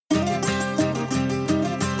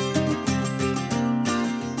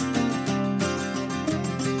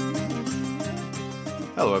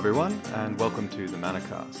Hello everyone, and welcome to the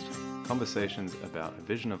Manacast, conversations about a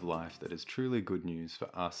vision of life that is truly good news for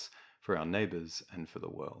us, for our neighbours, and for the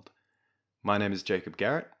world. My name is Jacob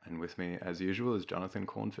Garrett, and with me, as usual, is Jonathan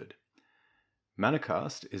Cornford.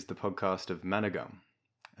 Manacast is the podcast of Managum,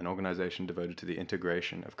 an organisation devoted to the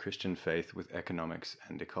integration of Christian faith with economics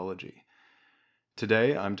and ecology.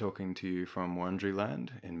 Today, I'm talking to you from Wurundjeri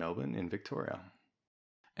Land in Melbourne, in Victoria.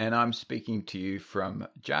 And I'm speaking to you from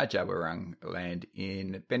Dja Dja Wurrung land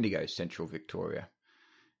in Bendigo, Central Victoria.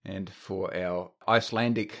 And for our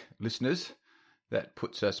Icelandic listeners, that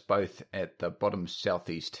puts us both at the bottom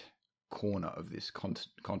southeast corner of this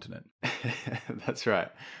continent. That's right.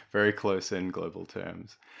 Very close in global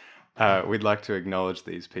terms. We'd like to acknowledge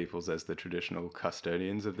these peoples as the traditional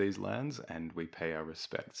custodians of these lands, and we pay our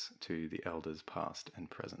respects to the elders past and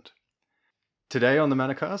present. Today on the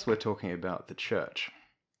Manacast, we're talking about the church.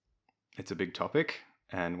 It's a big topic,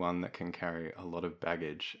 and one that can carry a lot of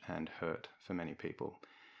baggage and hurt for many people.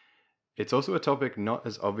 It's also a topic not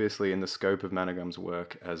as obviously in the scope of Managum's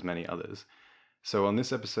work as many others. So on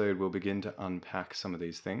this episode, we'll begin to unpack some of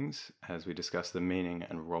these things as we discuss the meaning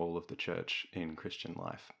and role of the church in Christian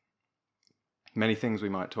life. Many things we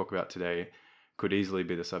might talk about today could easily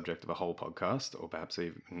be the subject of a whole podcast, or perhaps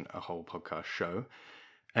even a whole podcast show.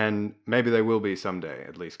 And maybe they will be someday,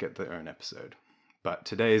 at least get their own episode. But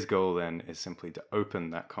today's goal then is simply to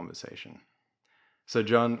open that conversation. So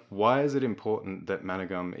John, why is it important that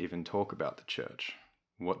Managum even talk about the church?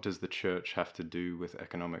 What does the church have to do with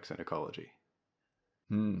economics and ecology?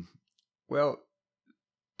 Well,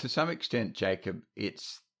 to some extent, Jacob,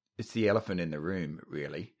 it's the elephant in the room,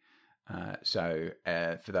 really. So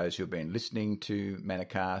for those who have been listening to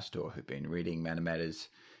Manacast or who've been reading Mana Matters,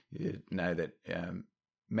 you know that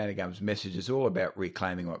Managum's message is all about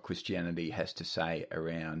reclaiming what Christianity has to say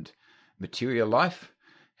around material life,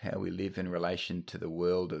 how we live in relation to the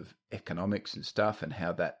world of economics and stuff, and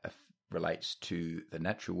how that relates to the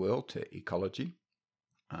natural world, to ecology,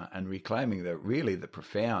 and reclaiming the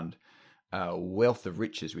profound wealth of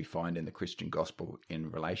riches we find in the Christian gospel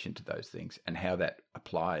in relation to those things, and how that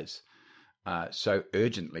applies so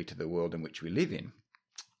urgently to the world in which we live in.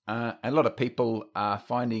 A lot of people are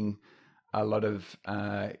finding a lot of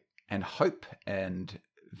and hope and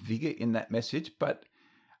vigor in that message, but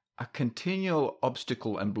a continual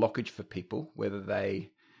obstacle and blockage for people, whether they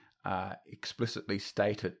explicitly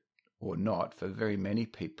state it or not, for very many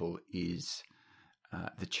people is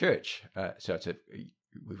the church. So it's a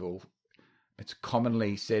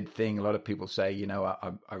commonly said thing. A lot of people say, you know,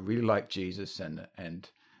 I really like Jesus and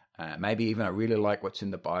maybe even I really like what's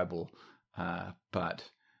in the Bible, but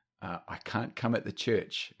I can't come at the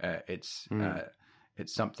church. It's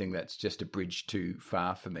something that's just a bridge too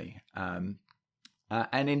far for me. And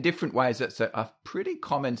in different ways, that's a pretty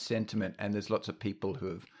common sentiment. And there's lots of people who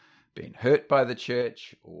have been hurt by the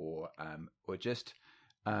church or just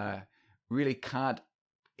really can't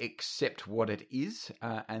accept what it is.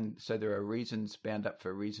 And so there are reasons bound up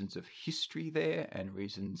for reasons of history there and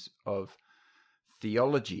reasons of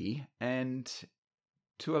theology. And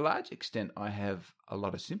to a large extent, I have a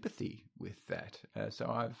lot of sympathy with that.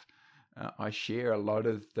 So I share a lot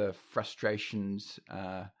of the frustrations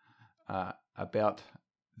about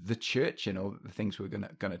the church and all the things we're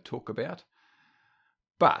going to talk about.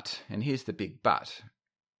 But, and here's the big but,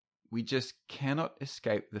 we just cannot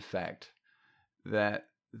escape the fact that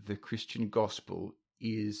the Christian gospel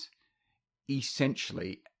is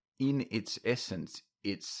essentially, in its essence,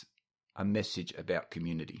 it's a message about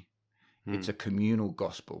community. It's a communal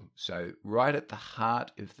gospel. So right at the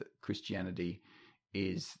heart of Christianity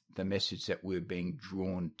is the message that we're being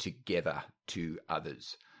drawn together to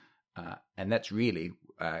others. And that's really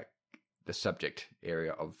the subject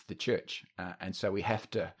area of the church. And so we have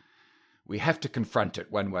to confront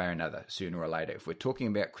it one way or another, sooner or later. If we're talking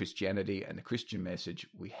about Christianity and the Christian message,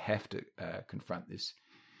 we have to confront this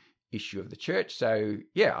issue of the church. So,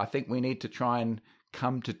 yeah, I think we need to try and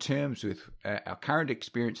come to terms with our current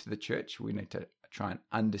experience of the church. We need to try and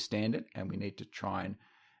understand it, and we need to try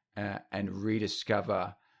and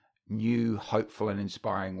rediscover new, hopeful and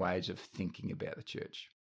inspiring ways of thinking about the church.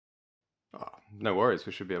 Oh, no worries.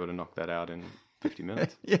 We should be able to knock that out in 50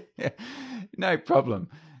 minutes. Yeah, no problem.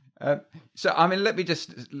 So, I mean, let me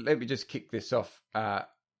just kick this off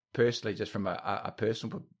personally, just from a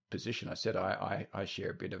personal position. I said I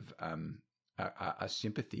share a bit of a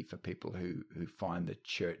sympathy for people who find the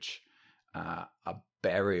church a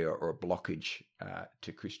barrier or a blockage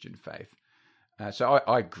to Christian faith. So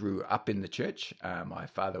I grew up in the church. My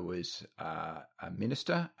father was a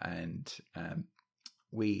minister, and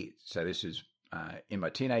so this was in my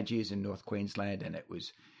teenage years in North Queensland, and it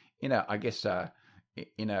was, I guess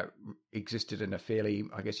existed in a fairly,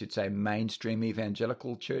 I guess you'd say, mainstream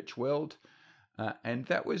evangelical church world. And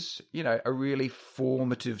that was, a really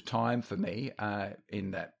formative time for me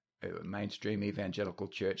in that mainstream evangelical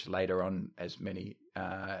church. Later on, as many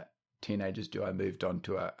teenagers do, I moved on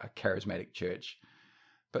to a charismatic church.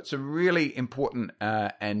 But some really important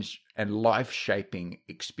and life-shaping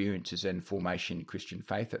experiences and formation in Christian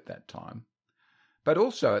faith at that time. But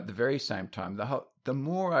also at the very same time, the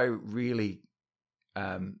more I really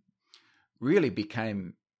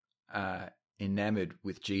became enamored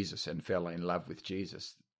with Jesus and fell in love with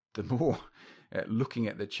Jesus, the more looking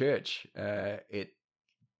at the church, it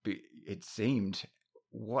seemed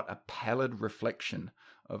what a pallid reflection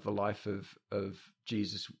of the life of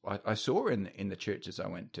Jesus I saw in the churches I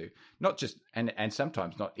went to. Not just, and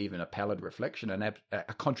sometimes not even a pallid reflection,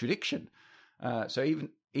 a contradiction. So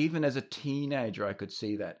even as a teenager, I could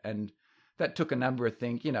see that. And that took a number of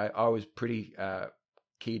things. I was pretty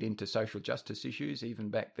keyed into social justice issues even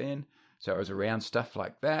back then. So I was around stuff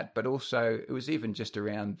like that. But also it was even just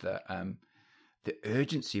around the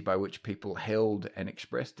urgency by which people held and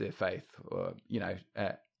expressed their faith. Or,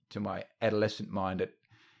 to my adolescent mind,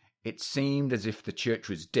 it seemed as if the church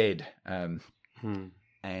was dead. And,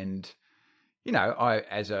 I,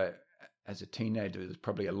 as a teenager, there's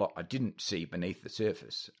probably a lot I didn't see beneath the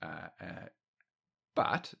surface.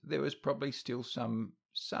 But there was probably still some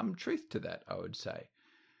truth to that, I would say.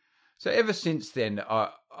 So ever since then,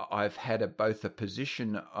 I've had both a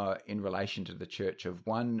position in relation to the church of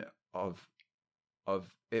one of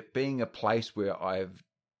it being a place where I've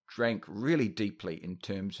drank really deeply in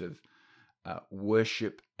terms of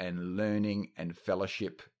worship and learning and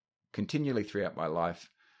fellowship continually throughout my life,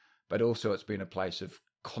 but also it's been a place of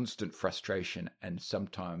constant frustration and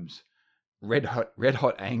sometimes red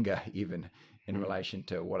hot anger even in relation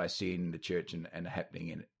to what I see in the church and happening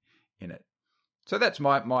in it. So that's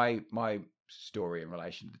my story in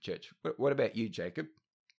relation to the church. What about you, Jacob?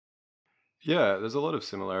 Yeah, there's a lot of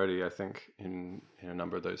similarity, I think, in a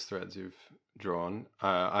number of those threads you've drawn.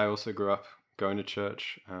 I also grew up going to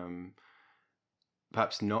church,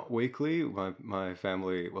 perhaps not weekly. My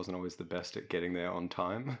family wasn't always the best at getting there on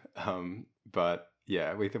time, but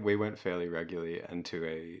yeah, we went fairly regularly into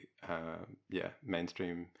a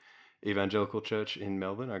mainstream evangelical church in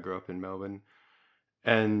Melbourne. I grew up in Melbourne,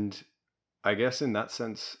 and I guess in that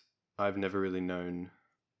sense, I've never really known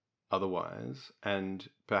otherwise, and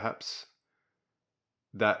perhaps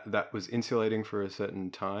that was insulating for a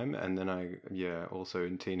certain time. And then also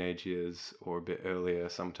in teenage years or a bit earlier,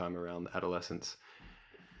 sometime around adolescence,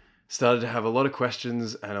 started to have a lot of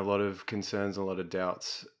questions and a lot of concerns, a lot of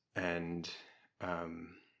doubts, and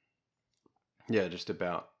just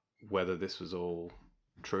about whether this was all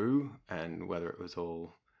true and whether it was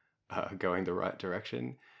all going the right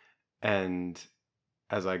direction. And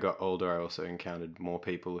as I got older, I also encountered more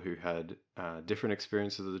people who had different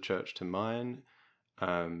experiences of the church to mine,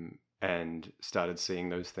 and started seeing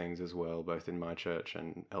those things as well, both in my church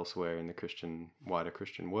and elsewhere in the wider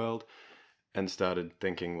Christian world, and started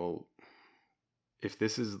thinking, well, if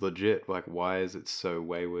this is legit, like, why is it so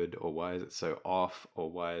wayward, or why is it so off,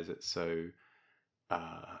 or why is it so,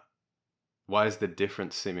 why is the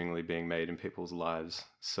difference seemingly being made in people's lives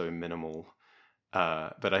so minimal?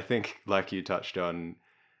 But I think, like you touched on,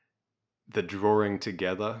 the drawing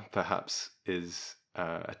together perhaps is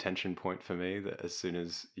a tension point for me, that as soon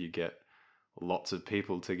as you get lots of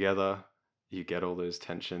people together, you get all those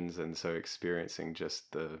tensions. And so experiencing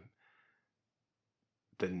just the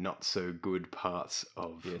not so good parts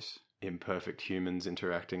of imperfect humans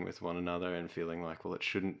interacting with one another and feeling like, well, it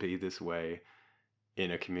shouldn't be this way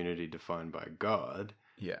in a community defined by God.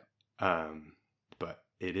 Yeah. But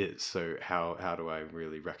it is. So how do I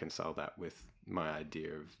really reconcile that with my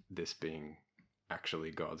idea of this being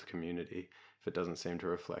actually God's community if it doesn't seem to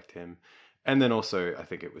reflect him? And then also, I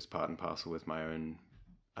think it was part and parcel with my own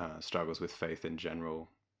struggles with faith in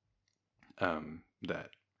general, that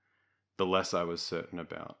the less I was certain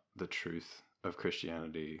about the truth of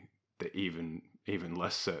Christianity, the even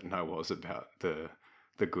less certain I was about the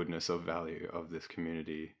goodness of value of this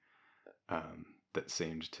community, that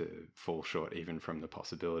seemed to fall short even from the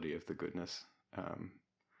possibility of the goodness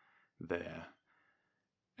there.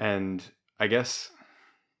 And I guess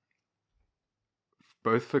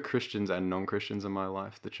both for Christians and non-Christians in my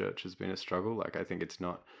life, the church has been a struggle. Like, I think it's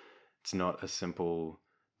not a simple,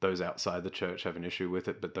 those outside the church have an issue with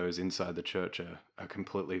it, but those inside the church are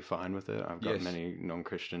completely fine with it. I've got many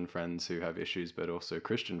non-Christian friends who have issues, but also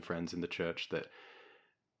Christian friends in the church that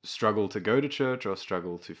struggle to go to church or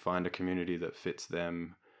struggle to find a community that fits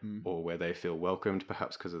them. or where they feel welcomed,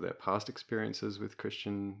 perhaps because of their past experiences with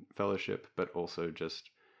Christian fellowship, but also just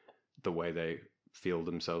the way they feel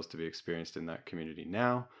themselves to be experienced in that community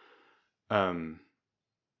now.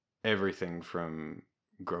 Everything from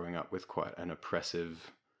growing up with quite an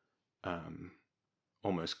oppressive,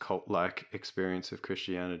 almost cult-like experience of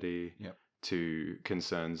Christianity, Yep. to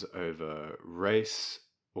concerns over race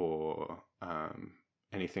or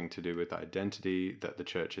anything to do with identity, that the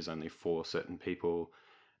church is only for certain people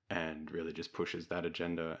and really just pushes that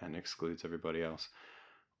agenda and excludes everybody else.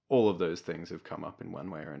 All of those things have come up in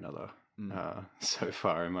one way or another so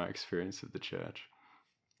far in my experience of the church.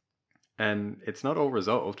 And it's not all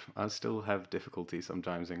resolved. I still have difficulty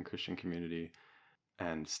sometimes in Christian community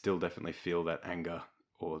and still definitely feel that anger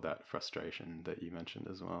or that frustration that you mentioned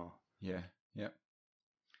as well. Yeah, yeah.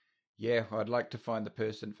 Yeah, I'd like to find the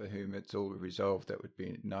person for whom it's all resolved. That would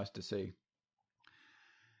be nice to see.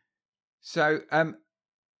 So,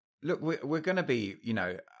 look, we're going to be,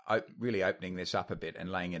 really opening this up a bit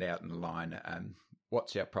and laying it out in the line.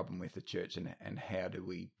 What's our problem with the church, and how do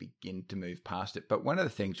we begin to move past it? But one of the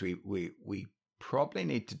things we probably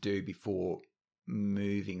need to do before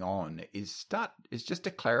moving on is just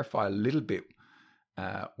to clarify a little bit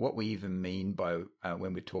what we even mean by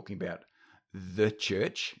when we're talking about the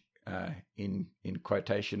church in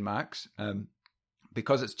quotation marks,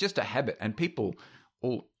 because it's just a habit, and people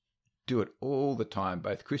all do it all the time.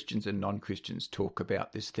 Both Christians and non-Christians talk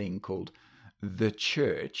about this thing called the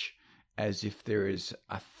church, as if there is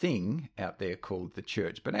a thing out there called the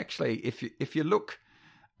church. But actually, if you look,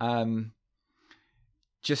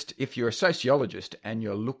 just if you're a sociologist and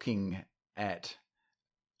you're looking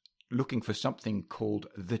for something called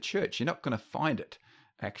the church, you're not going to find it.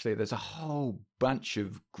 Actually, there's a whole bunch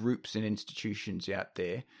of groups and institutions out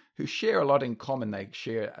there who share a lot in common. They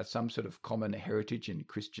share some sort of common heritage in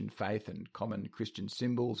Christian faith and common Christian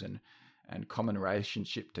symbols and common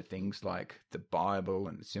relationship to things like the Bible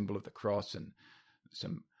and the symbol of the cross, and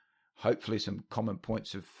hopefully some common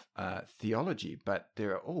points of theology. But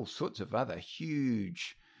there are all sorts of other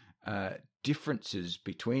huge differences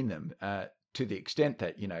between them, to the extent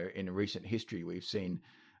that, in recent history we've seen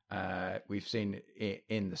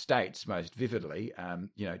in the States most vividly,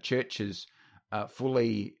 churches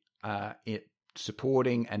fully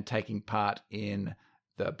supporting and taking part in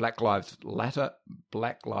the Black Lives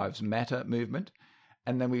Matter movement,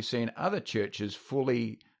 and then we've seen other churches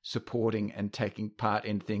fully supporting and taking part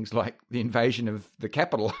in things like the invasion of the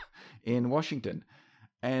Capitol in Washington,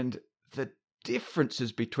 and the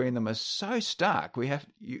differences between them are so stark.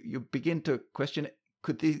 You begin to question,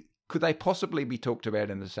 could they possibly be talked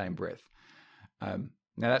about in the same breath? Now,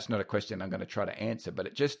 that's not a question I'm going to try to answer, but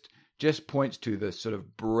it just points to the sort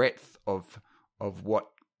of breadth of what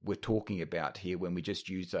we're talking about here when we just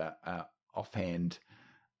use a offhand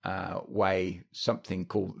way something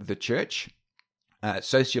called the church.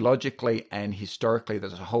 Sociologically and historically,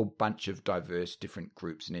 there's a whole bunch of diverse different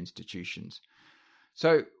groups and institutions.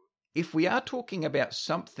 So if we are talking about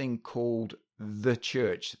something called the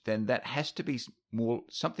church, then that has to be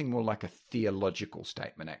something more like a theological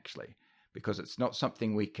statement, actually, because it's not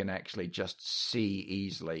something we can actually just see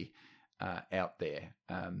easily out there.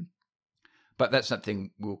 But that's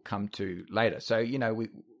something we'll come to later. So,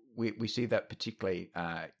 we see that particularly,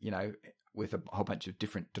 with a whole bunch of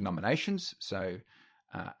different denominations. So,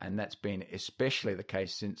 and that's been especially the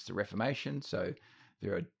case since the Reformation. So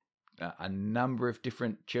there are a number of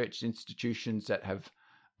different church institutions that have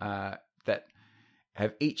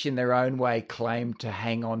each in their own way claimed to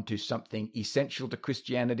hang on to something essential to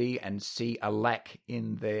Christianity and see a lack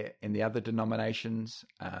in the other denominations.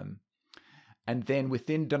 And then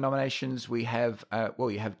within denominations, we have,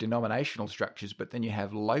 you have denominational structures, but then you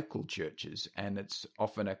have local churches. And it's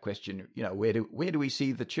often a question, where do we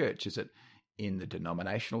see the church? Is it in the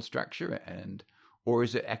denominational structure, or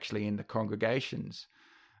is it actually in the congregations?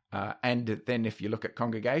 And then if you look at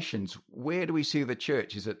congregations, where do we see the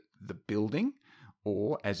church? Is it the building?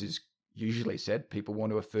 Or, as is usually said, people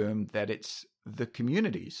want to affirm that it's the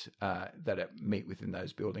communities that meet within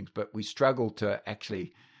those buildings, but we struggle to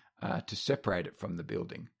actually to separate it from the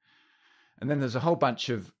building. And then there's a whole bunch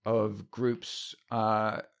of groups,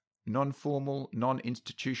 non-formal,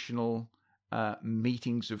 non-institutional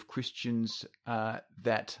meetings of Christians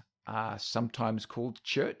that are sometimes called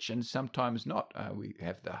church and sometimes not. We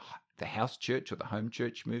have the house church or the home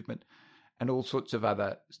church movement, and all sorts of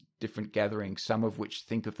other different gatherings, some of which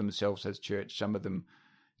think of themselves as church, some of them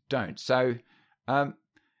don't. So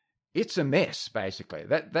it's a mess, basically.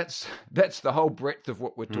 That's the whole breadth of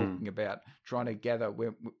what we're talking about, trying to gather.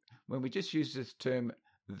 When we just use this term,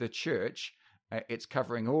 the church, it's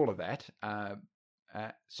covering all of that.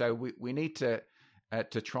 So we need to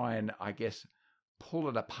try and, I guess, pull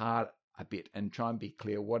it apart a bit and try and be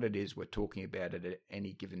clear what it is we're talking about at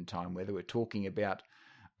any given time, whether we're talking about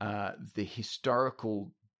the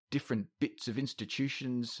historical different bits of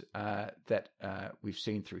institutions that we've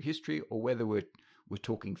seen through history, or whether we're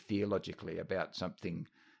talking theologically about something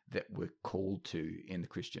that we're called to in the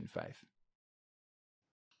Christian faith.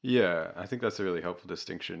 Yeah, I think that's a really helpful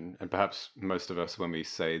distinction. And perhaps most of us, when we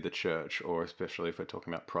say the church, or especially if we're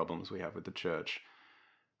talking about problems we have with the church,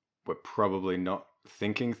 we're probably not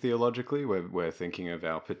thinking theologically. We're thinking of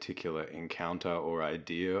our particular encounter or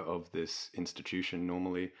idea of this institution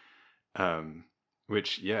normally.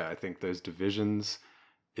 Which, yeah, I think those divisions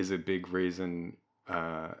is a big reason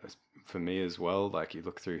for me as well. Like, you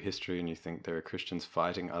look through history and you think there are Christians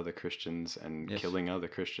fighting other Christians and Yes. killing other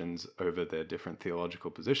Christians over their different theological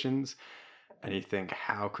positions. And you think,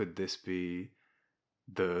 how could this be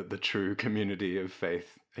the true community of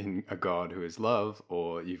faith in a God who is love?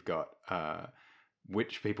 Or you've got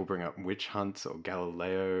witch people bring up witch hunts, or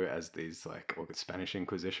Galileo as these, like, or the Spanish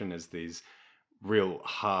Inquisition as these real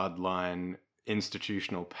hardline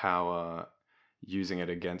institutional power, using it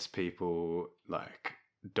against people, like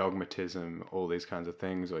dogmatism, all these kinds of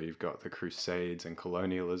things. Or you've got the Crusades and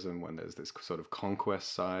colonialism, when there's this sort of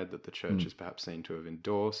conquest side that the church is perhaps seen to have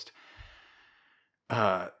endorsed.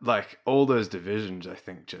 Like, all those divisions, I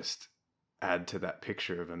think, just add to that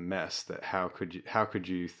picture of a mess. That how could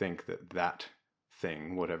you think that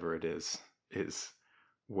thing, whatever it is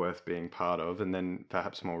worth being part of? And then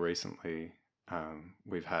perhaps more recently,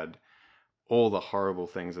 we've had all the horrible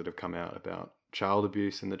things that have come out about child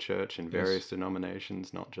abuse in the church in various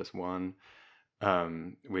denominations, not just one.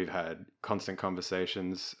 We've had constant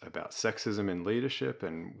conversations about sexism in leadership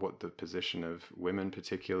and what the position of women,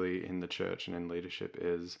 particularly in the church and in leadership,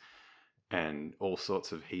 is, and all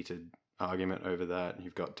sorts of heated argument over that.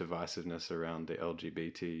 You've got divisiveness around the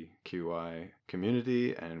LGBTQI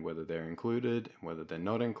community and whether they're included and whether they're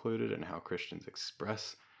not included, and how Christians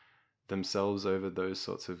express themselves over those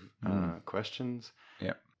sorts of questions.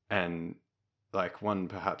 Yeah. And like, one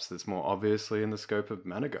perhaps that's more obviously in the scope of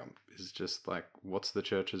Managump is just like, what's the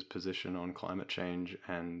church's position on climate change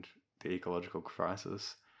and the ecological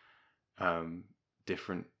crisis?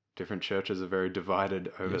 Different churches are very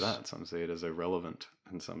divided over that. Some see it as irrelevant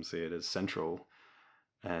and some see it as central,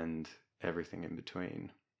 and everything in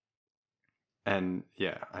between. And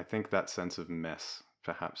yeah, I think that sense of mess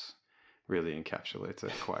perhaps really encapsulates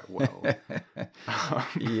it quite well.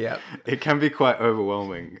 Yeah, it can be quite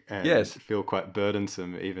overwhelming and Yes. feel quite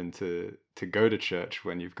burdensome even to go to church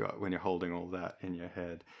when you're holding all that in your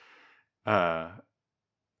head.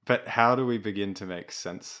 But how do we begin to make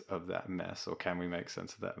sense of that mess, or can we make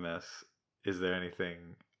sense of that mess? Is there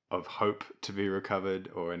anything of hope to be recovered,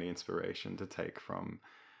 or any inspiration to take from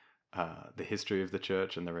the history of the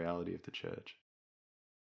church and the reality of the church?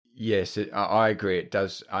 Yes, I agree. It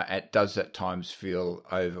does at times feel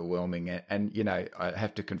overwhelming, and you know, I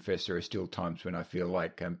have to confess there are still times when I feel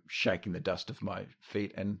like I'm shaking the dust off my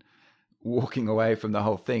feet and walking away from the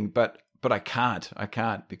whole thing. But I can't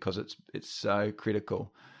because it's so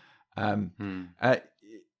critical.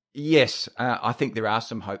 Yes, I think there are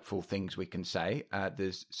some hopeful things we can say.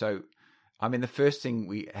 The first thing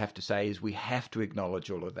we have to say is we have to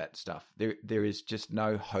acknowledge all of that stuff. There is just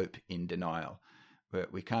no hope in denial.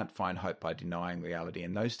 We can't find hope by denying reality,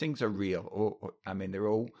 and those things are real. They're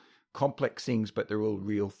all complex things, but they're all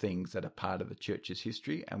real things that are part of the church's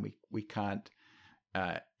history, and we can't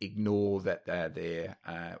ignore that they're there.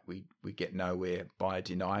 We get nowhere by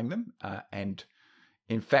denying them, and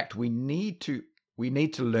in fact, we need to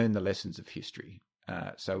learn the lessons of history.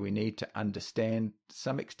 So we need to understand to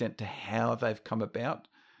some extent to how they've come about,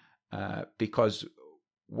 because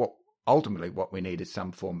what we need is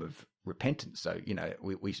some form of repentance. So, you know,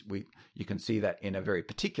 you can see that in a very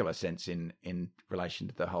particular sense in relation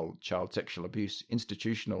to the whole child sexual abuse,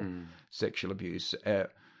 institutional sexual abuse.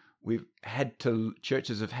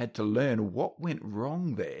 Churches have had to learn what went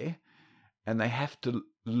wrong there, and they have to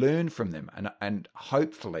learn from them. And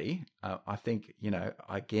hopefully, I think, you know,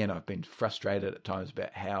 again, I've been frustrated at times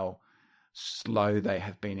about how slow they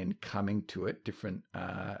have been in coming to it, different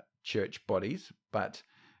church bodies, but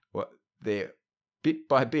they're bit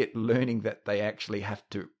by bit learning that they actually have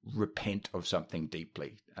to repent of something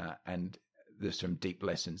deeply, and there's some deep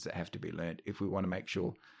lessons that have to be learned if we want to make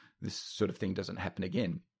sure this sort of thing doesn't happen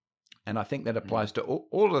again. And I think that applies to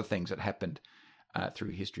all of the things that happened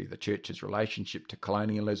through history. The church's relationship to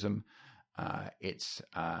colonialism, its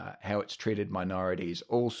how it's treated minorities,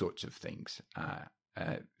 all sorts of things.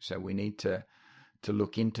 So we need to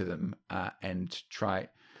look into them and try.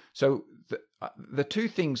 So the two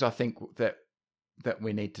things I think that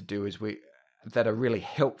we need to do that are really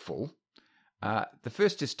helpful. The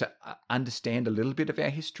first is to understand a little bit of our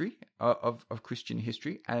history of Christian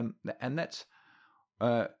history, and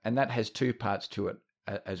that has two parts to it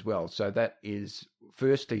as well. So that is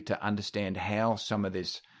firstly to understand how some of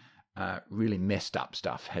this really messed up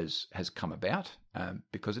stuff has come about,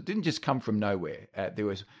 because it didn't just come from nowhere. There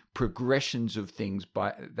was progressions of things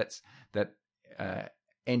that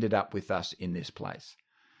ended up with us in this place.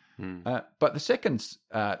 But the second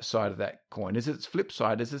side of that coin is its flip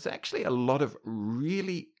side. Is there's actually a lot of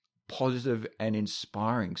really positive and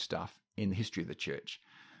inspiring stuff in the history of the church,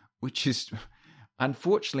 which is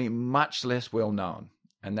unfortunately much less well known,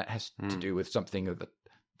 and that has to do with something of the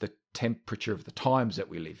temperature of the times that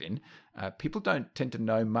we live in. People don't tend to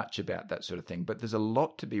know much about that sort of thing, but there's a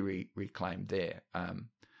lot to be reclaimed there,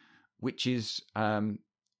 which is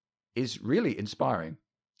really inspiring.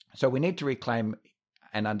 So we need to reclaim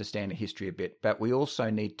and understand the history a bit, but we also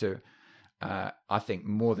need to, I think,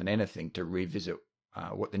 more than anything, to revisit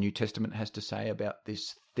what the New Testament has to say about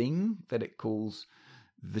this thing that it calls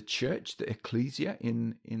the church, the ecclesia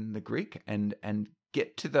in the Greek, and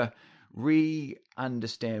get to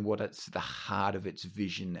understand what it's the heart of its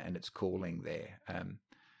vision and its calling there.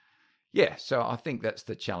 So I think that's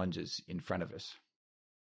the challenges in front of us.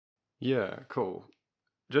 Yeah, cool.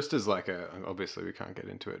 Just as obviously we can't get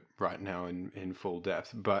into it right now in full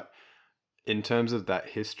depth, but in terms of that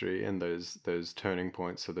history and those turning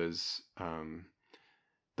points, or those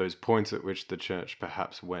points at which the church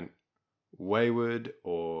perhaps went wayward,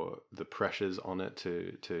 or the pressures on it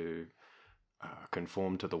to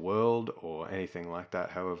conform to the world, or anything like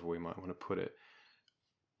that, however we might want to put it,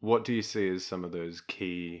 what do you see as some of those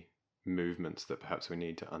key movements that perhaps we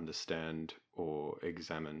need to understand or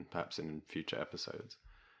examine, perhaps in future episodes?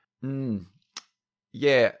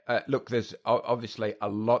 Yeah, look, there's obviously a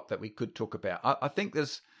lot that we could talk about. I think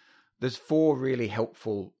there's four really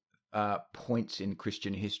helpful points in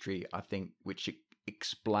Christian history, I think, which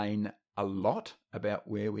explain a lot about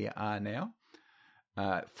where we are now.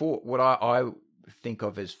 For what I think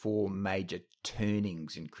of as four major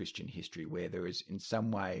turnings in Christian history, where there is in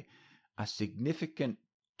some way a significant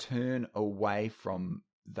turn away from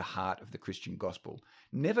the heart of the Christian gospel.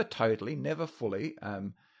 Never totally, never fully,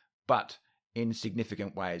 but in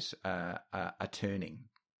significant ways a turning.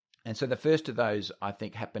 And so the first of those, I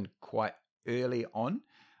think, happened quite early on,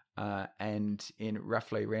 and in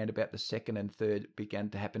roughly around about the second and third, began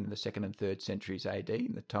to happen in the 2nd and 3rd centuries AD,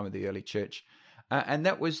 in the time of the early church. And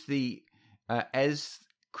that was as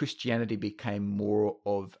Christianity became more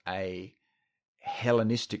of a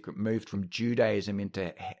Hellenistic, moved from Judaism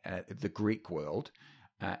into the Greek world,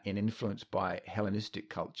 and influenced by Hellenistic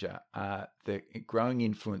culture, the growing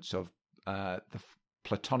influence of the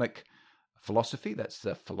Platonic philosophy, that's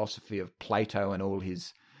the philosophy of Plato and all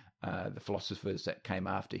his the philosophers that came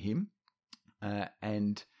after him,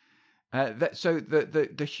 so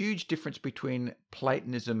the huge difference between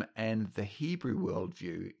Platonism and the Hebrew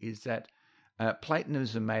worldview is that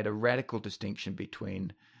Platonism made a radical distinction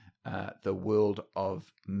between the world of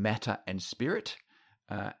matter and spirit,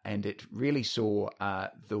 and it really saw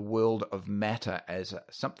the world of matter as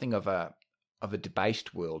something of a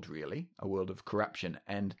debased world, really, a world of corruption,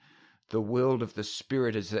 and the world of the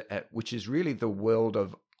spirit which is really the world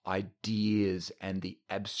of ideas and the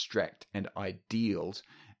abstract and ideals,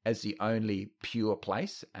 as the only pure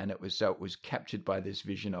place. And it was captured by this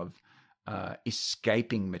vision of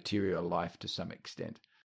escaping material life to some extent.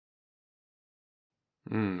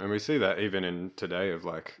 And we see that even in today, of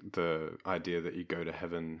the idea that you go to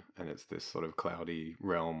heaven and it's this sort of cloudy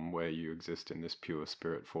realm where you exist in this pure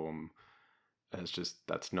spirit form. And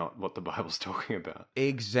that's not what the Bible's talking about.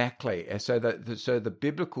 Exactly. So the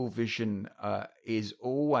biblical vision is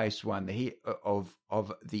always one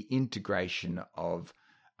of the integration of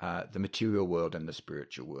the material world and the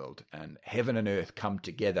spiritual world, and heaven and earth come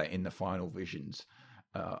together in the final visions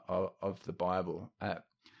of the Bible.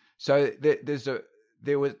 So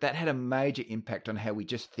that had a major impact on how we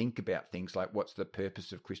just think about things like what's the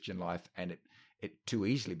purpose of Christian life, and it too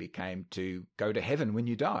easily became to go to heaven when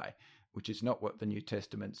you die, which is not what the New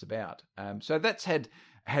Testament's about. So that's had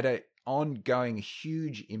an ongoing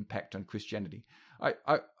huge impact on Christianity.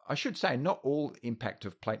 I should say not all impact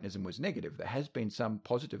of Platonism was negative. There has been some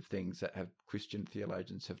positive things that Christian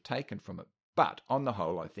theologians have taken from it. But on the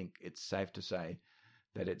whole, I think it's safe to say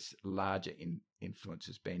that its larger influence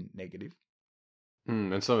has been negative.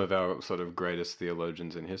 And some of our sort of greatest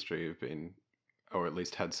theologians in history have been, or at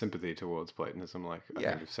least had sympathy towards Platonism, I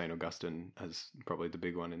think of St. Augustine as probably the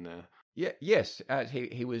big one in there. Yes,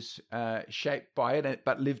 he was shaped by it,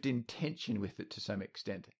 but lived in tension with it to some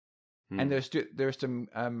extent. And there are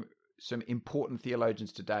some important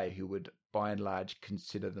theologians today who would, by and large,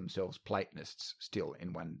 consider themselves Platonists still,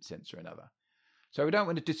 in one sense or another. So we don't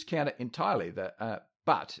want to discount it entirely.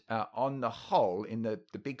 But on the whole, in the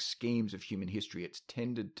big schemes of human history, it's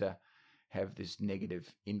tended to have this negative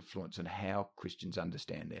influence on how Christians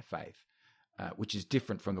understand their faith, which is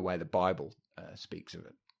different from the way the Bible speaks of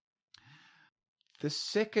it. The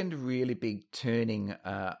second really big turning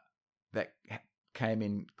that came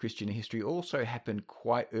in Christian history also happened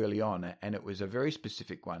quite early on, and it was a very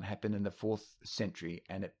specific one. It happened in the 4th century,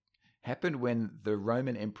 and it happened when the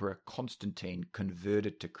Roman Emperor Constantine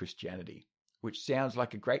converted to Christianity, which sounds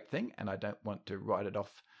like a great thing, and I don't want to write it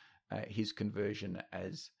off his conversion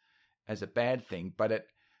as a bad thing,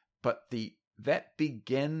 that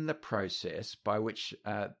began the process by which,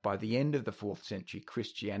 by the end of the 4th century,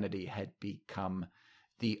 Christianity had become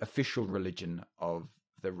the official religion of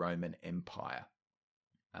the Roman Empire.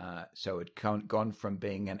 So it had gone from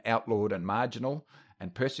being an outlawed and marginal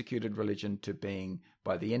and persecuted religion to being,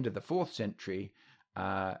 by the end of the 4th century,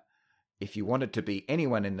 if you wanted to be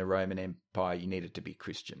anyone in the Roman Empire, you needed to be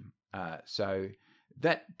Christian. So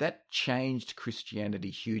that changed Christianity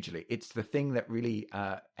hugely. It's the thing that really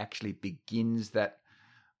actually begins that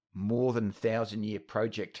more than 1,000-year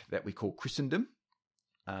project that we call Christendom.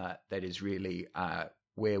 That is really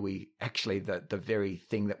where we actually, the very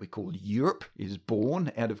thing that we call Europe is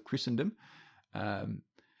born out of Christendom.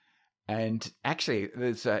 And actually,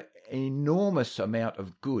 there's an enormous amount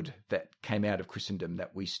of good that came out of Christendom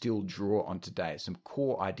that we still draw on today. Some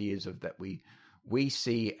core ideas of that we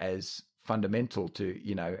see as fundamental to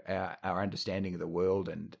our understanding of the world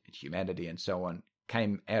and humanity and so on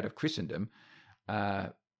came out of Christendom.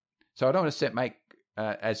 So I don't want to make,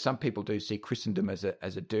 as some people do, see Christendom as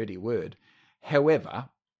a dirty word. However,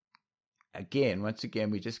 once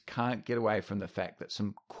again, we just can't get away from the fact that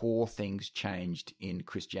some core things changed in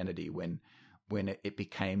Christianity when it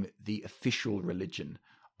became the official religion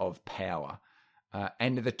of power.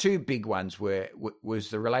 And the two big ones was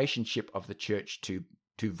the relationship of the church to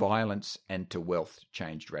violence and to wealth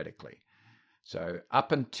changed radically. So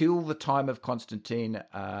up until the time of Constantine,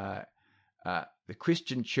 the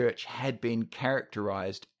Christian church had been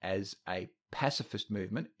characterized as a pacifist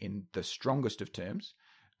movement in the strongest of terms,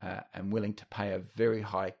 and willing to pay a very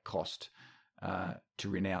high cost to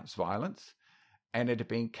renounce violence. And it had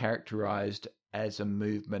been characterized as a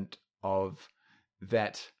movement of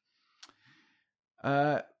that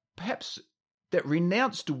perhaps that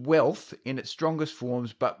renounced wealth in its strongest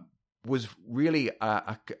forms, but was really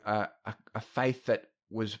a faith that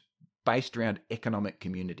was based around economic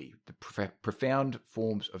community, the profound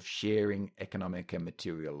forms of sharing economic and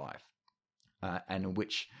material life, and in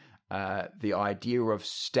which the idea of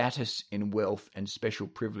status in wealth and special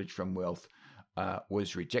privilege from wealth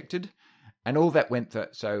was rejected, and all that went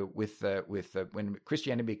when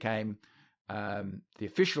Christianity became the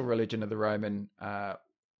official religion of the Roman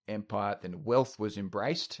Empire, then wealth was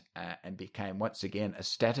embraced and became once again a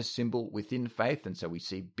status symbol within faith, and so we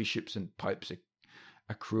see bishops and popes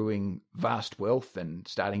accruing vast wealth and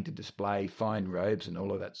starting to display fine robes and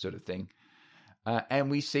all of that sort of thing, and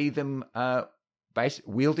we see them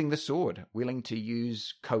wielding the sword, willing to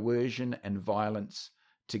use coercion and violence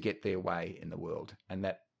to get their way in the world. And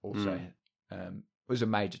that also was a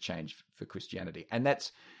major change for Christianity. And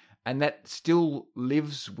that still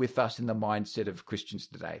lives with us in the mindset of Christians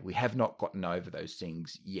today. We have not gotten over those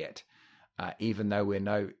things yet, even though we're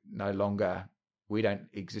no longer, we don't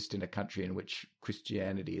exist in a country in which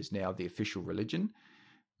Christianity is now the official religion.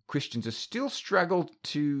 Christians have still struggled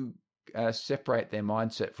to separate their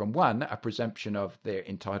mindset from, one, a presumption of they're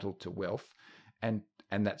entitled to wealth, and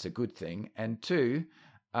that's a good thing, and two,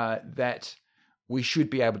 that we should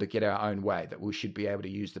be able to get our own way, that we should be able to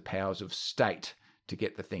use the powers of state to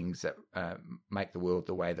get the things that make the world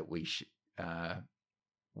the way that we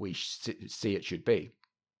see it should be.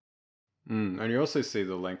 And you also see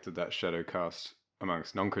the length of that shadow cast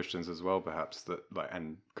amongst non-Christians as well, perhaps,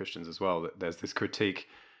 and Christians as well, that there's this critique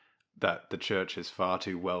that the church is far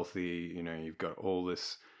too wealthy. You've got all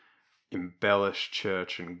this embellished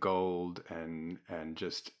church and gold and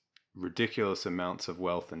just ridiculous amounts of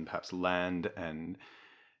wealth and perhaps land and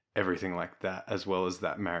everything like that, as well as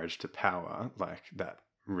that marriage to power, like that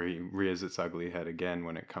rears its ugly head again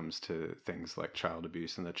when it comes to things like child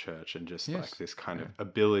abuse in the church, and just like this kind of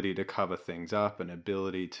ability to cover things up and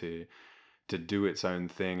ability to do its own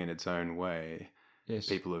thing in its own way. Yes.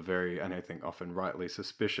 people are very, and I think often rightly,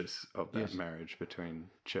 suspicious of that Yes. marriage between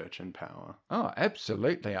church and power. Oh,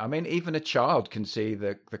 absolutely. I mean, even a child can see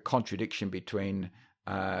the contradiction between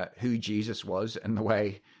who Jesus was and the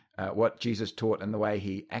way what Jesus taught and the way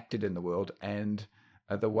he acted in the world, and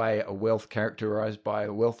the way a wealth characterized by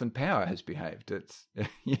wealth and power has behaved. It's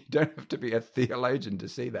you don't have to be a theologian to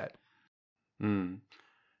see that. Mm.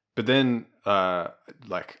 But then,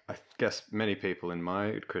 like, I guess many people in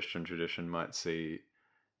my Christian tradition might see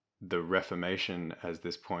the Reformation as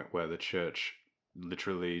this point where the church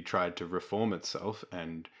literally tried to reform itself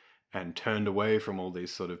and turned away from all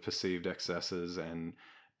these sort of perceived excesses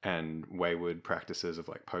and wayward practices of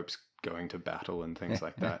like popes going to battle and things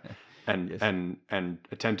like that, and Yes. and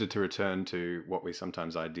attempted to return to what we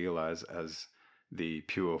sometimes idealize as the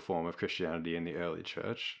pure form of Christianity in the early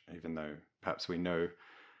church, even though perhaps we know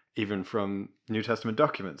even from New Testament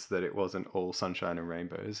documents that it wasn't all sunshine and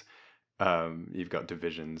rainbows. You've got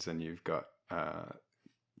divisions, and you've got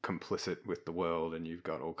complicit with the world, and you've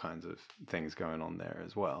got all kinds of things going on there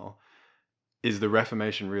as well. Is the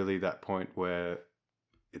Reformation really that point where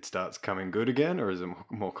it starts coming good again, or is it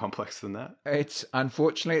more complex than that? It's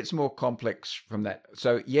unfortunately it's more complex from that.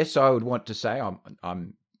 So yes, I would want to say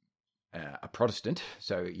I'm a Protestant.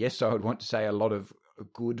 So yes, I would want to say a lot of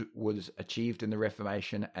good was achieved in the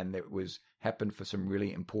Reformation, and that was happened for some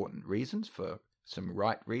really important reasons, for some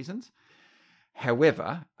right reasons.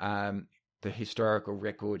 However, the historical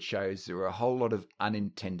record shows there were a whole lot of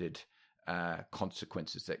unintended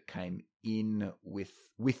consequences that came in with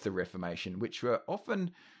the Reformation, which were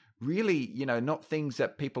often really, not things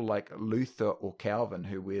that people like Luther or Calvin,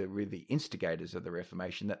 who were really instigators of the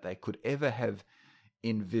Reformation, that they could ever have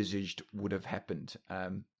envisaged would have happened.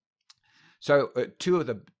 So two of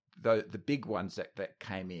the big ones that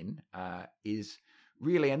came in is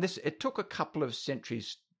really, and it took a couple of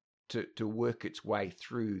centuries to work its way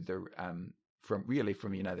through from the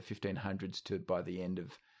 1500s to by the end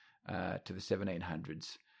of to the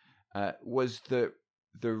 1700s, was the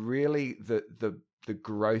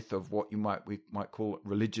growth of what we might call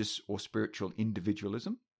religious or spiritual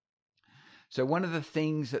individualism. So one of the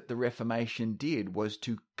things that the Reformation did was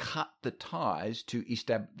to cut the ties to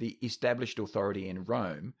the established authority in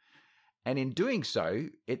Rome, and in doing so,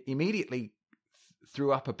 it immediately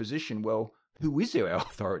threw up a position. Well, who is our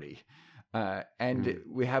authority?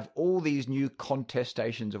 We have all these new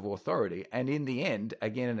contestations of authority, and in the end,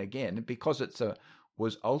 again and again, because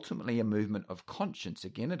was ultimately a movement of conscience,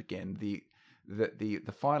 again and again, the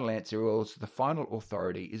final answer was the final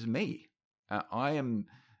authority is me. I am.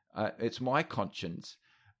 It's my conscience,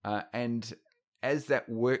 and as that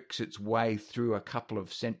works its way through a couple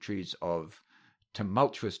of centuries of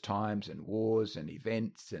tumultuous times and wars and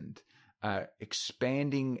events and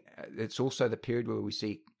expanding, it's also the period where we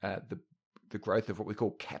see the growth of what we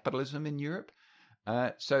call capitalism in Europe.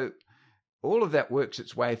 So all of that works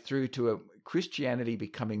its way through to a Christianity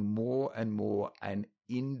becoming more and more an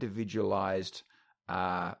individualized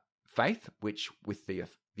faith, which with the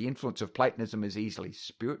influence of Platonism is easily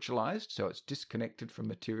spiritualized, so it's disconnected from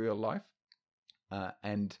material life.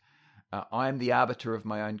 And I am the arbiter of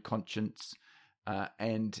my own conscience,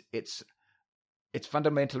 and it's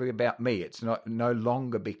fundamentally about me. It's no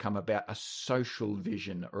longer become about a social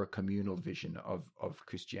vision or a communal vision of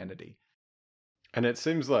Christianity. And it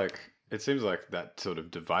seems like that sort of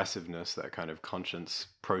divisiveness, that kind of conscience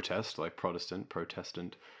protest, like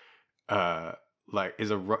Protestant, like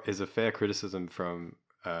is a fair criticism from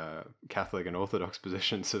Catholic and Orthodox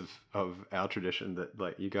positions of our tradition, that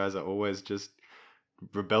like you guys are always just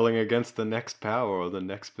rebelling against the next power or the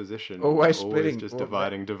next position, always splitting, just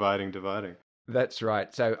dividing. That's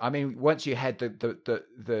right. So I mean, once you had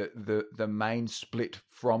the main split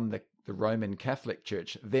from the Roman Catholic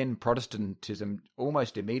Church, then Protestantism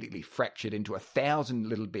almost immediately fractured into 1,000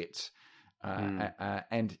 little bits.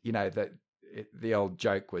 And the old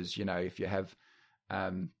joke was, if you have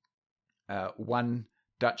one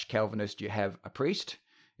Dutch Calvinist, you have a priest.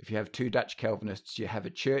 If you have two Dutch Calvinists, you have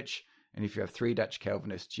a church. And if you have three Dutch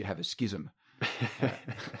Calvinists, you have a schism.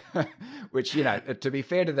 Which, to be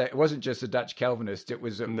fair to that, it wasn't just the Dutch Calvinists, it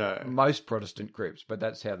was most Protestant groups, but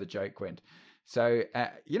that's how the joke went. So,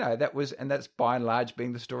 that's by and large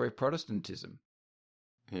being the story of Protestantism.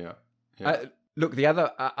 Yeah. Look, the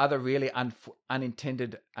other really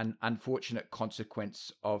unintended and unfortunate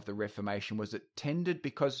consequence of the Reformation was it tended,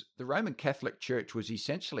 because the Roman Catholic Church was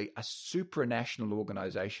essentially a supranational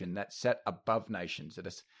organization that sat above nations.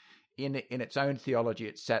 In its own theology,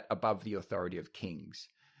 it sat above the authority of kings.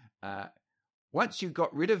 Once you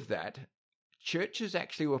got rid of that, churches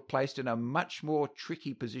actually were placed in a much more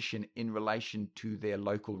tricky position in relation to their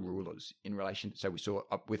local rulers. So we saw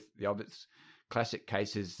up with the obvious classic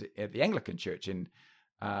cases at the Anglican Church in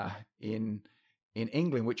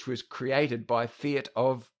England, which was created by fiat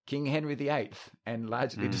of King Henry VIII and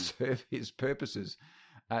largely to serve his purposes.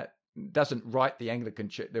 Doesn't right the Anglican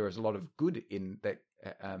Church. There is a lot of good in that.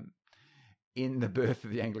 In the birth of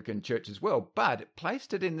the Anglican Church as well, but it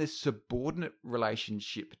placed it in this subordinate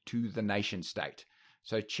relationship to the nation state.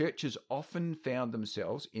 So churches often found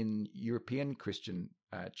themselves in European Christian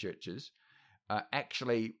churches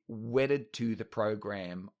actually wedded to the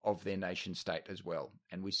program of their nation state as well.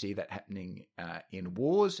 And we see that happening in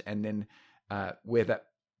wars, and then where that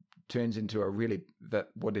turns into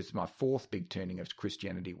what is my fourth big turning of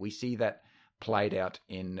Christianity, we see that played out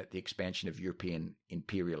in the expansion of European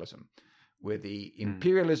imperialism, where the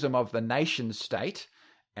imperialism of the nation state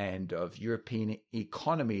and of European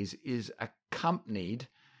economies is accompanied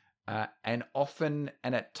and often,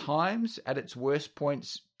 and at times, at its worst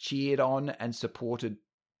points, cheered on and supported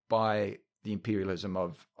by the imperialism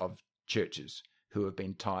of churches who have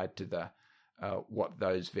been tied to the what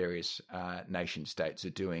those various nation states are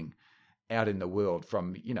doing out in the world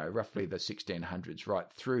from, roughly the 1600s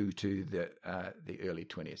right through to the early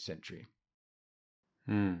 20th century.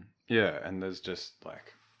 Yeah, and there's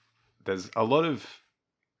a lot of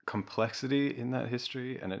complexity in that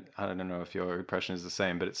history, and I don't know if your impression is the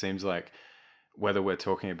same, but it seems like whether we're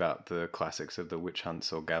talking about the classics of the witch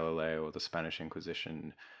hunts or Galileo or the Spanish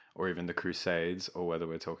Inquisition or even the Crusades, or whether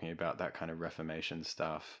we're talking about that kind of Reformation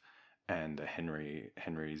stuff and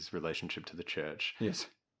Henry's relationship to the church. Yes.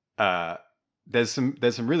 There's some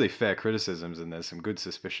really fair criticisms, and there's some good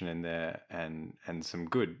suspicion in there, and some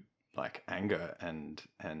good anger and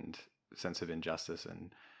sense of injustice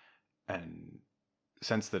and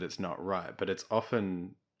sense that it's not right. But it's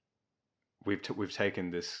often we've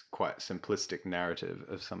taken this quite simplistic narrative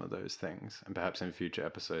of some of those things, and perhaps in future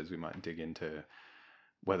episodes we might dig into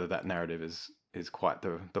whether that narrative is quite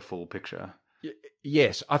the full picture.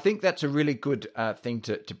 Yes, I think that's a really good thing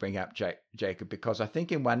to bring up, Jacob, because I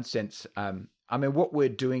think in one sense, what we're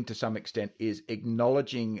doing to some extent is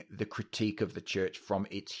acknowledging the critique of the church from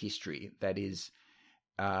its history that is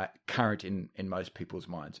current in most people's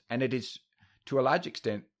minds. And it is, to a large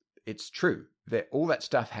extent, it's true that all that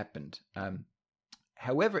stuff happened.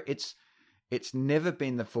 However, it's never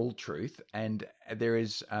been the full truth, and there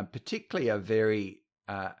is particularly a very...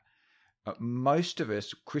 most of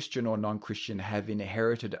us, Christian or non-Christian, have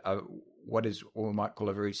inherited what we might call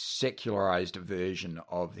a very secularized version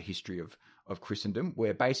of the history of Christendom,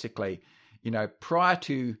 where basically, prior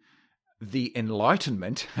to the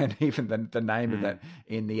Enlightenment, and even the name of that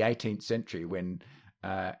in the 18th century,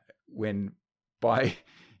 when by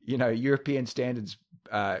European standards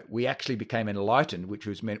we actually became enlightened, which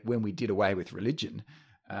was meant when we did away with religion.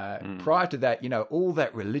 Prior to that, all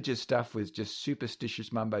that religious stuff was just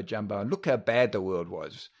superstitious mumbo jumbo, and look how bad the world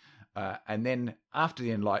was. And then after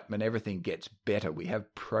the Enlightenment, everything gets better. We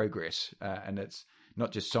have progress, and it's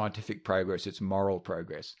not just scientific progress; it's moral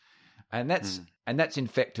progress, and that's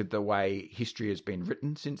infected the way history has been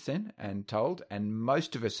written since then and told. And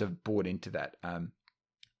most of us have bought into that.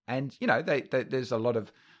 And there's a lot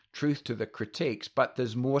of truth to the critiques, but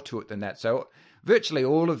there's more to it than that. So virtually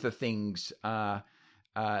all of the things that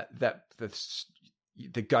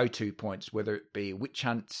the go-to points, whether it be witch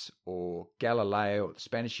hunts or Galileo or the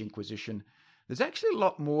Spanish Inquisition, there's actually a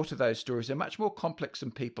lot more to those stories. They're much more complex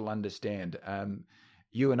than people understand.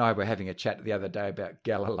 You and I were having a chat the other day about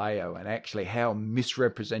Galileo and actually how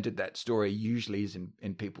misrepresented that story usually is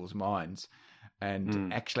in people's minds,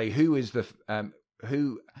 and actually who is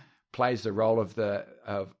who plays the role of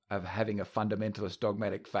having a fundamentalist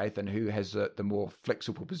dogmatic faith, and who has the more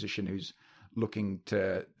flexible position, who's looking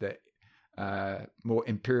to the more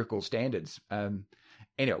empirical standards.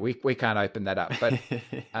 Anyway, we can't open that up,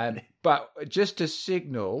 but just to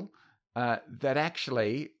signal that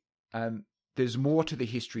actually there's more to the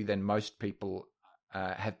history than most people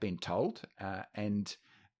have been told, and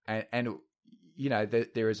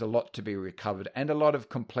there is a lot to be recovered and a lot of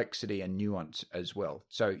complexity and nuance as well.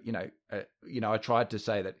 So I tried to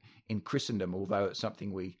say that in Christendom, although it's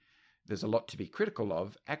something there's a lot to be critical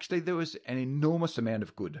of, actually there was an enormous amount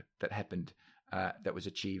of good that happened that was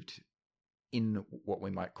achieved in what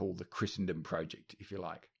we might call the Christendom project, if you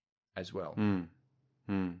like, as well.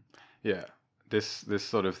 Yeah. This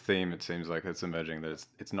sort of theme, it seems like it's emerging, that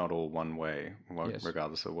it's not all one way,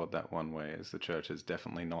 regardless of what that one way is. The church is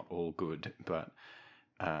definitely not all good, but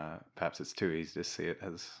perhaps it's too easy to see it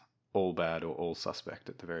all bad or all suspect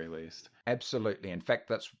at the very least. Absolutely. In fact,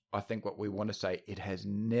 that's, I think, what we want to say. It has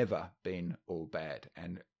never been all bad.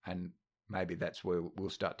 And maybe that's where we'll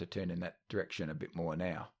start to turn in that direction a bit more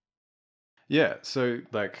now. Yeah, so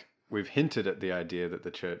like we've hinted at the idea that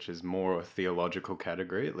the church is more a theological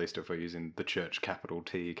category, at least if we're using the church capital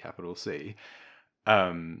T, capital C,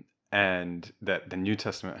 and that the New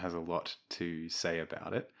Testament has a lot to say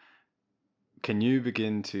about it. Can you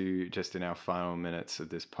begin to, just in our final minutes of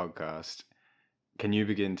this podcast, can you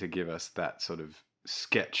begin to give us that sort of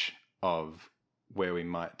sketch of where we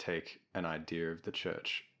might take an idea of the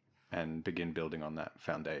church and begin building on that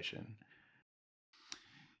foundation?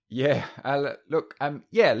 Yeah, look,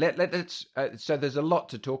 let's. So there's a lot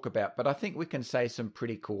to talk about, but I think we can say some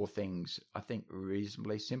pretty cool things. I think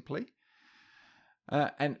reasonably simply,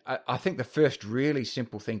 and I think the first really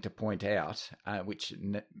simple thing to point out, which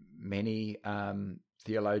many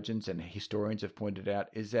theologians and historians have pointed out,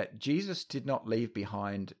 is that Jesus did not leave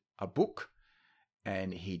behind a book,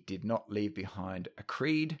 and he did not leave behind a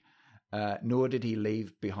creed, nor did he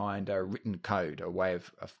leave behind a written code, a way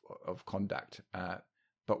of conduct.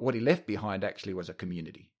 But what he left behind actually was a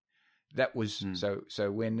community. That was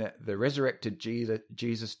so when the resurrected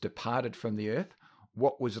Jesus departed from the earth,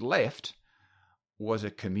 what was left was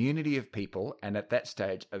a community of people, and at that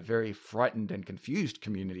stage, a very frightened and confused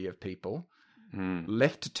community of people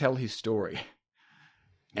left to tell his story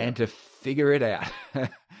and to figure it out.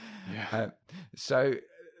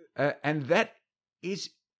 And that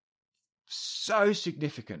is so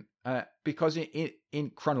significant because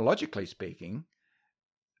in chronologically speaking,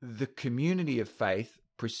 the community of faith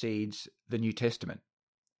precedes the New Testament.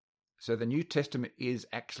 So the New Testament is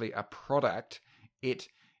actually a product. It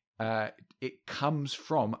comes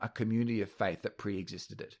from a community of faith that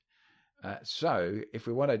pre-existed it. So if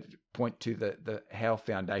we want to point to the how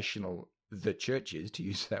foundational the church is, to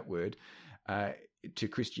use that word, to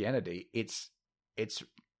Christianity, it's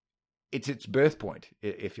its birth point,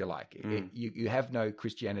 if you like. You have no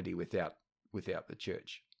Christianity without the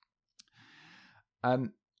church.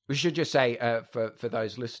 We should just say, for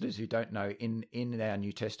those listeners who don't know, in our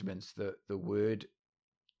New Testaments, the word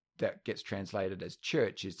that gets translated as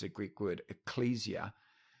church is the Greek word ecclesia,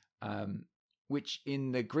 which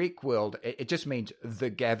in the Greek world, it just means the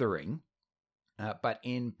gathering. But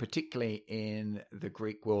particularly in the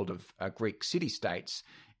Greek world of Greek city-states,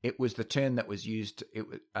 it was the term that was used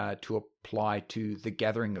to apply to the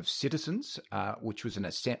gathering of citizens, which was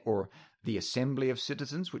or the assembly of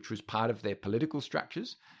citizens, which was part of their political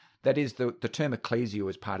structures. That is, the term ecclesia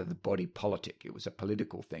was part of the body politic. It was a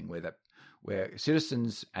political thing where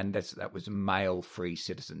citizens, and that was male free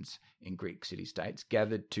citizens in Greek city-states,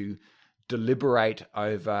 gathered to deliberate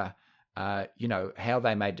over how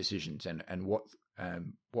they made decisions and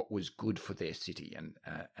what was good for their city and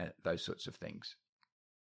those sorts of things.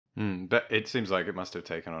 But it seems like it must have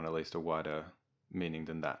taken on at least a wider meaning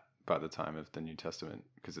than that by the time of the New Testament,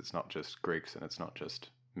 because it's not just Greeks and it's not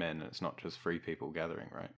just men and it's not just free people gathering,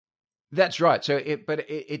 right? That's right. So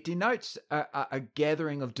it denotes a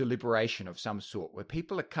gathering of deliberation of some sort where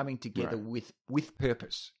people are coming together with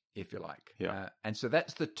purpose, if you like. Yeah. And so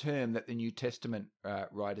that's the term that the New Testament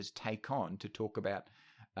writers take on to talk about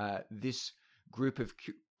this group of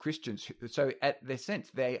Christians. So at their sense,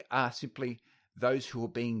 they are simply those who are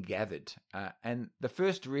being gathered. And the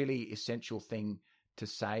first really essential thing to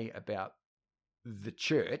say about the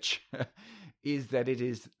church is that it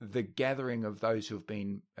is the gathering of those who have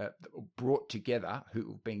been brought together,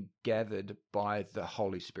 who have been gathered by the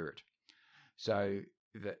Holy Spirit. So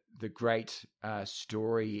the great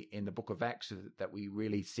story in the book of Acts that we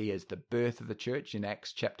really see as the birth of the church in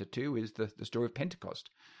Acts chapter 2 is the story of Pentecost,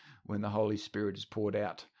 when the Holy Spirit is poured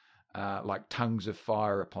out like tongues of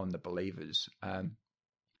fire upon the believers.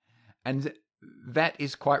 And that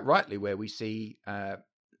is quite rightly where we see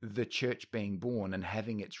the church being born and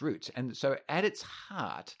having its roots. And so at its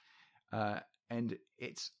heart and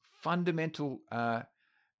its fundamental,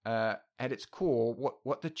 at its core,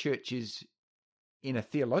 what the church is in a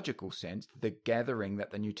theological sense, the gathering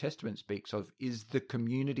that the New Testament speaks of is the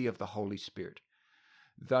community of the Holy Spirit.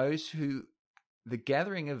 The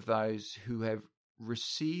gathering of those who have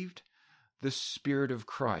received the Spirit of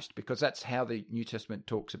Christ, because that's how the New Testament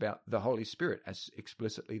talks about the Holy Spirit as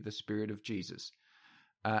explicitly the Spirit of Jesus.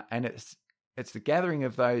 And it's the gathering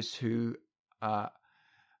of those who have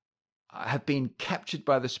been captured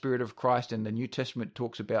by the Spirit of Christ, and the New Testament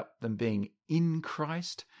talks about them being in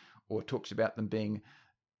Christ, or talks about them being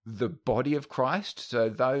the body of Christ. So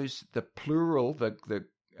the plural, the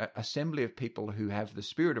assembly of people who have the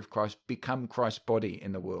Spirit of Christ become Christ's body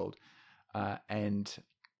in the world. And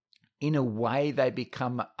in a way, they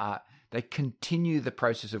become they continue the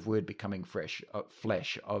process of word becoming flesh,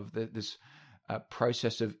 of this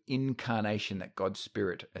process of incarnation that God's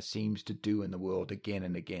Spirit seems to do in the world again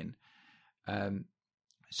and again.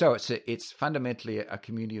 So it's fundamentally a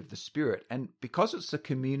community of the Spirit, and because it's the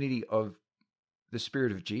community of the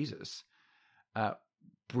Spirit of Jesus,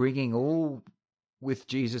 bringing all with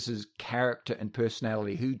Jesus's character and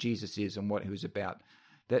personality, who Jesus is and what he was about.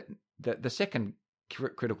 That the second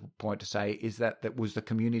critical point to say is that was the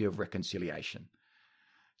community of reconciliation.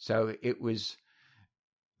 So it was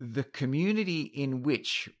the community in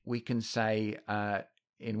which we can say,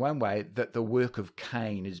 in one way, that the work of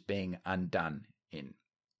Cain is being undone in.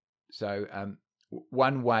 So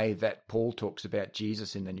one way that Paul talks about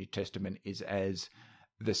Jesus in the New Testament is as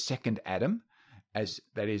the second Adam, as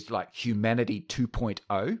that is like humanity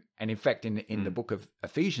 2.0. And in fact, in the book of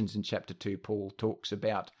Ephesians in chapter 2, Paul talks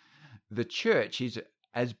about the church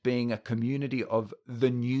as being a community of the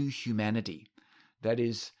new humanity. That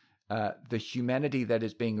is the humanity that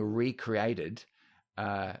is being recreated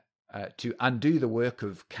to undo the work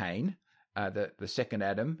of Cain, the second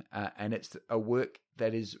Adam, and it's a work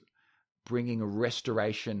that is bringing a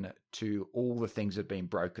restoration to all the things that have been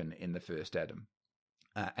broken in the first Adam.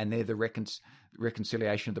 And they're the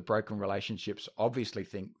reconciliation of the broken relationships. Obviously,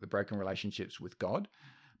 think the broken relationships with God,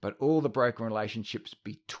 but all the broken relationships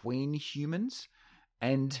between humans.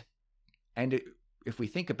 And if we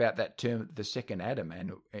think about that term, the second Adam,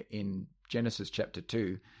 and in Genesis chapter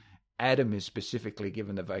 2, Adam is specifically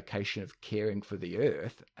given the vocation of caring for the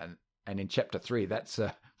earth. And in chapter 3, that's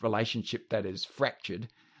a relationship that is fractured,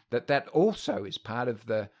 that also is part of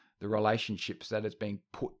the relationships that is being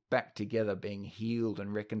put back together, being healed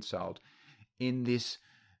and reconciled in this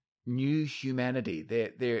new humanity.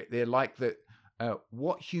 They're like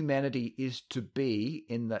what humanity is to be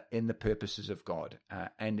in the purposes of God.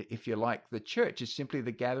 And if you like, the church is simply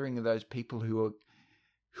the gathering of those people who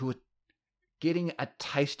are getting a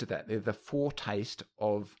taste of that. They're the foretaste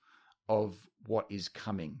of what is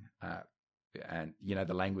coming. And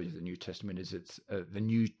the language of the New Testament is it's the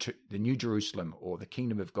new Jerusalem, or the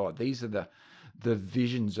kingdom of God. These are the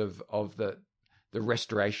visions of the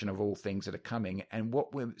restoration of all things that are coming. And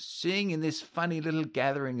what we're seeing in this funny little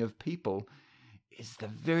gathering of people is the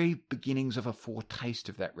very beginnings of a foretaste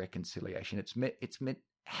of that reconciliation. It's meant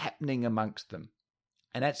happening amongst them,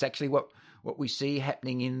 and that's actually what we see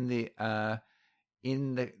happening in the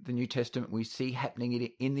New Testament. We see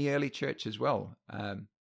happening in the early church as well.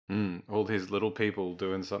 All these little people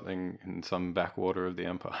doing something in some backwater of the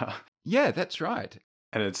empire. Yeah, that's right.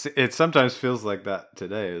 And it sometimes feels like that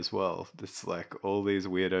today as well. It's like all these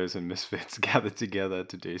weirdos and misfits gathered together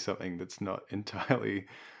to do something that's not entirely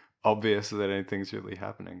obvious that anything's really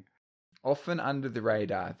happening. Often under the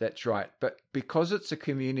radar, that's right. But because it's a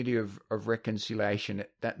community of reconciliation,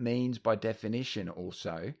 that means by definition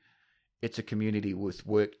also it's a community with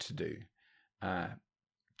work to do.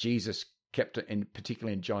 Jesus kept it,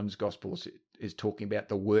 particularly in John's Gospels, is talking about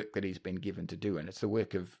the work that he's been given to do, and it's the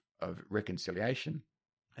work of reconciliation.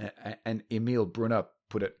 And Emil Brunner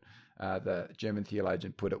put it, the German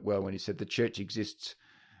theologian, put it well when he said the church exists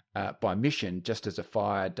by mission, just as a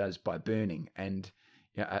fire does by burning. And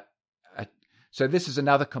so this is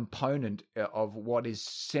another component of what is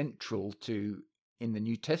central to, in the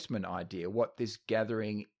New Testament idea, what this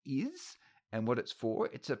gathering is and what it's for.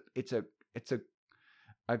 It's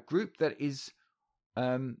a group that is,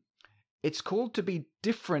 it's called to be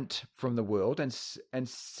different from the world and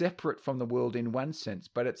separate from the world in one sense,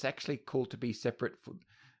 but it's actually called to be separate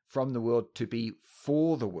from the world, to be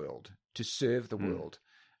for the world, to serve the world,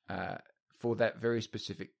 for that very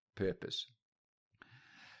specific purpose.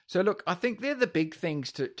 So look, I think they're the big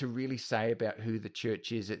things to really say about who the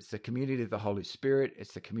church is. It's the community of the Holy Spirit.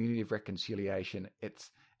 It's the community of reconciliation.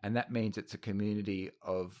 And that means it's a community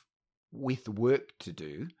with work to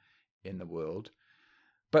do in the world.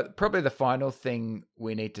 But probably the final thing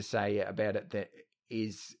we need to say about it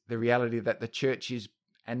is the reality that the church is,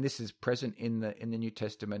 and this is present in the New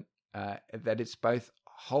Testament, that it's both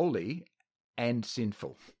holy and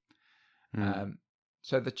sinful.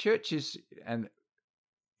 So the church is, and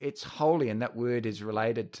it's holy, and that word is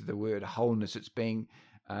related to the word wholeness. It's being,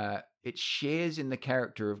 it shares in the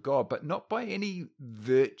character of God, but not by any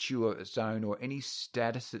virtue of its own or any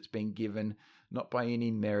status that's been given, not by any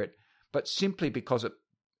merit, but simply because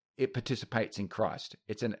it participates in Christ.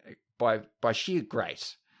 It's by sheer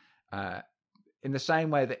grace. In the same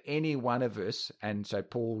way that any one of us, and so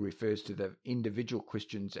Paul refers to the individual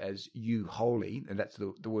Christians as you holy, and that's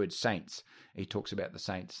the word saints. He talks about the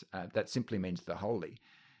saints. That simply means the holy.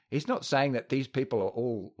 He's not saying that these people are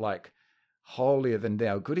all like holier than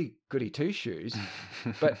thou, goody two shoes.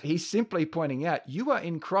 But he's simply pointing out, you are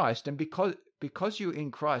in Christ, and because you're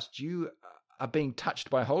in Christ, you are being touched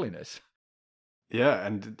by holiness. Yeah,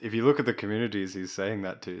 and if you look at the communities he's saying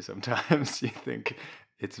that to, sometimes you think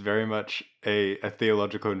it's very much a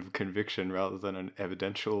theological conviction rather than an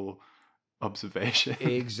evidential observation.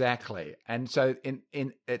 Exactly. And so in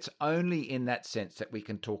it's only in that sense that we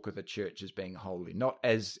can talk of the church as being holy, not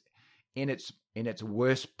as in its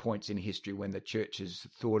worst points in history when the church has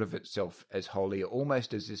thought of itself as holy,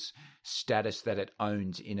 almost as this status that it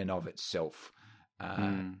owns in and of itself.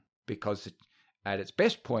 Because at its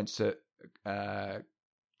best points,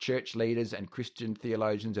 church leaders and Christian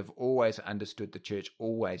theologians have always understood the church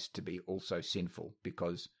always to be also sinful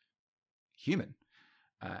because human.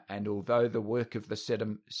 And although the work of the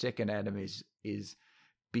second Adam is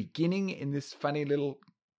beginning in this funny little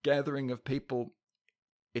gathering of people,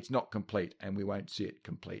 it's not complete, and we won't see it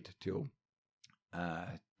complete till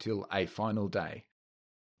a final day.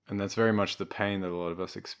 And that's very much the pain that a lot of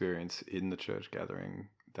us experience in the church gathering,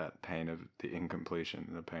 that pain of the incompletion,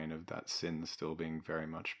 and the pain of that sin still being very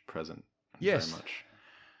much present, and yes, very much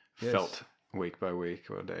felt week by week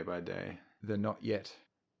or day by day. The not yet.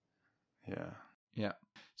 Yeah.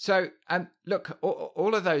 So, look,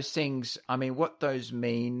 all of those things, I mean, what those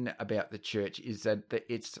mean about the church is that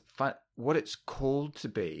it's what it's called to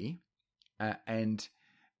be, and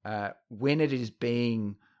when it is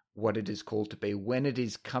being what it is called to be, when it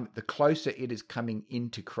is the closer it is coming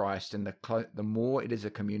into Christ, and the more it is a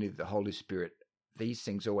community of the Holy Spirit, these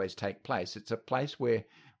things always take place. It's a place where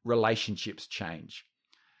relationships change,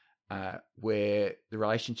 where the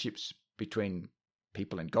relationships between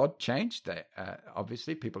people and God change. That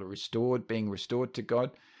obviously people are being restored to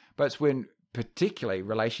God, but it's when particularly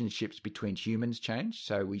relationships between humans change.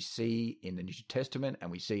 So we see in the New Testament, and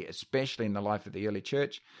we see especially in the life of the early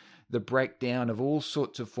church, the breakdown of all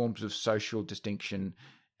sorts of forms of social distinction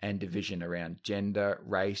and division around gender,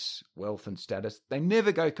 race, wealth, and status. They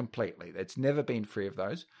never go completely. It's never been free of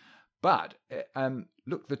those. But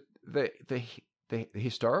look, the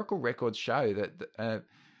historical records show that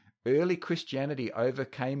early Christianity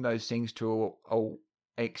overcame those things to an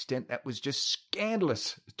extent that was just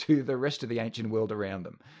scandalous to the rest of the ancient world around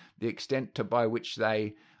them. The extent by which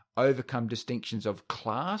they overcome distinctions of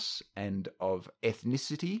class and of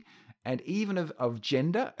ethnicity and even of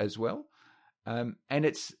gender as well. And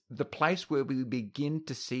it's the place where we begin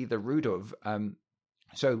to see the root of.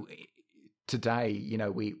 So today,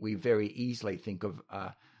 we very easily think of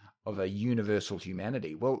a universal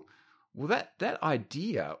humanity. Well, that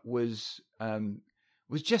idea was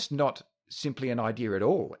just not simply an idea at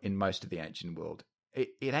all in most of the ancient world.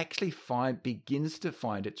 It actually begins to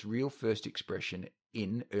find its real first expression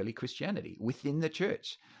in early Christianity, within the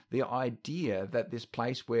church. The idea that this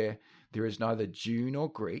place where there is neither Jew nor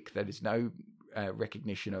Greek, that is no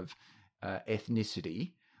recognition of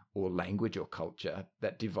ethnicity or language or culture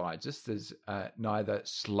that divides us. There's neither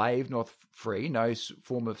slave nor free, no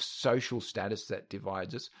form of social status that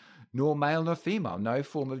divides us, nor male nor female, no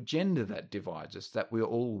form of gender that divides us, that we're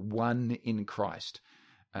all one in Christ.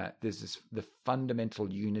 There's the fundamental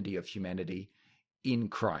unity of humanity in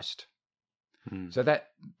Christ. So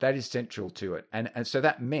that is central to it. And so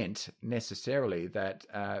that meant necessarily that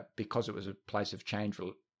because it was a place of change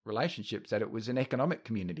relationships, that it was an economic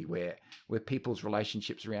community where people's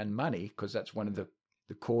relationships around money, because that's one of the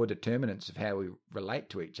core determinants of how we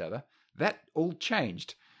relate to each other, that all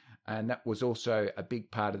changed. And that was also a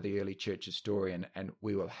big part of the early church's story. And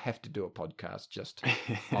we will have to do a podcast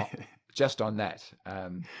just on that.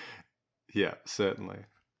 Yeah, certainly.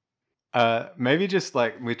 Maybe just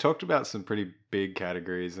we talked about some pretty big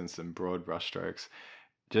categories and some broad brushstrokes.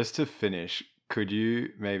 Just to finish, could you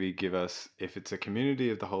maybe give us, if it's a community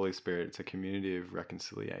of the Holy Spirit, it's a community of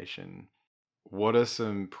reconciliation, what are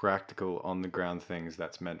some practical on-the-ground things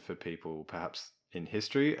that's meant for people, perhaps in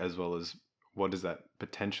history, as well as what does that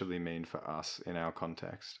potentially mean for us in our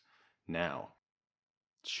context now?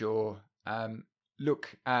 Sure.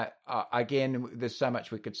 Look, again, there's so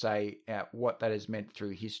much we could say what that has meant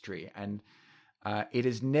through history. And it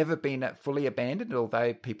has never been fully abandoned,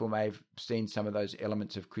 although people may have seen some of those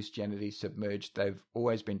elements of Christianity submerged. They've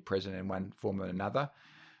always been present in one form or another.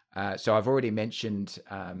 So I've already mentioned,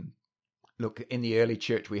 look, in the early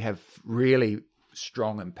church, we have really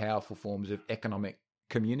strong and powerful forms of economic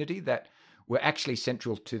community that were actually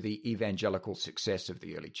central to the evangelical success of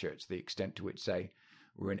the early church, the extent to which they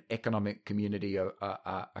were an economic community,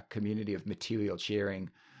 a community of material sharing,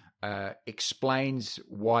 explains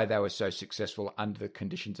why they were so successful under the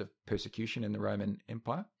conditions of persecution in the Roman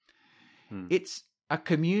Empire. It's a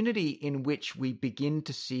community in which we begin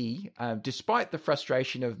to see, despite the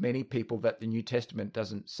frustration of many people that the New Testament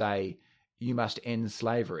doesn't say you must end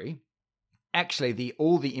slavery, actually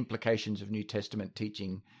all the implications of New Testament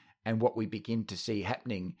teaching and what we begin to see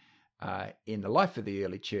happening in the life of the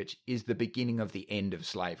early church is the beginning of the end of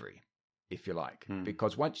slavery, if you like.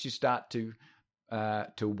 Because once you start to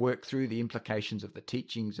work through the implications of the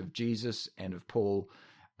teachings of Jesus and of Paul,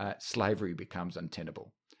 slavery becomes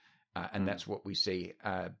untenable. And that's what we see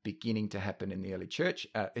beginning to happen in the early church.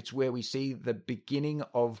 It's where we see the beginning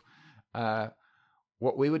of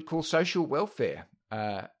what we would call social welfare.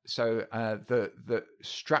 So the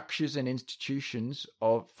structures and institutions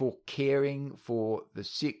for caring for the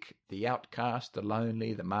sick, the outcast, the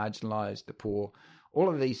lonely, the marginalized, the poor, all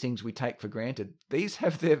of these things we take for granted, these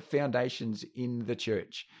have their foundations in the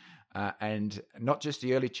church. And not just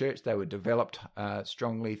the early church, they were developed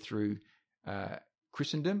strongly through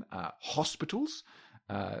Christendom, hospitals,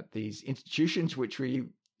 these institutions which we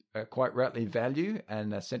quite rightly value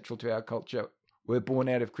and are central to our culture, were born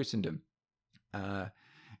out of Christendom. The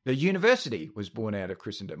university was born out of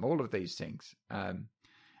Christendom, all of these things.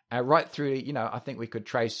 Right through, I think we could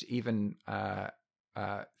trace even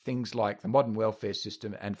things like the modern welfare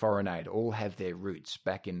system and foreign aid all have their roots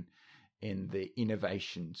back in the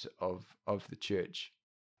innovations of the church.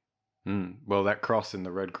 Well, that cross in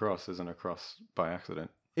the Red Cross isn't a cross by accident.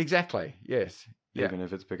 Exactly, yes. Even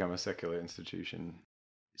if it's become a secular institution.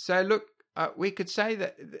 So look, we could say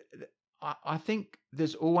that I think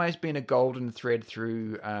there's always been a golden thread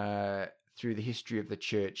through the history of the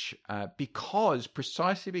church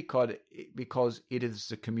precisely because it is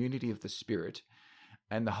the community of the Spirit,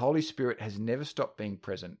 and the Holy Spirit has never stopped being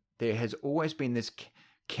present. There has always been this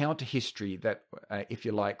counter history that, if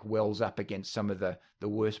you like, wells up against some of the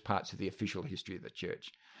worst parts of the official history of the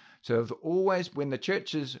church. So there's always, when the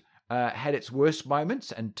church has had its worst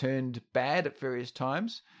moments and turned bad at various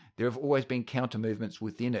times, there have always been counter movements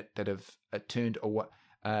within it that have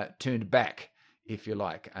turned back, if you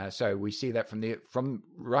like. So we see that from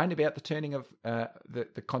right about the turning of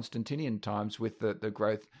the Constantinian times with the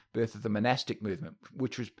birth of the monastic movement,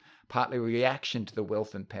 which was partly a reaction to the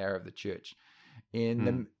wealth and power of the church.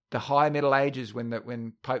 In the High Middle Ages,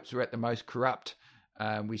 when popes were at the most corrupt,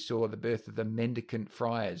 we saw the birth of the mendicant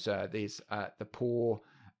friars. These the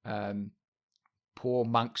poor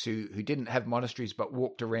monks who didn't have monasteries but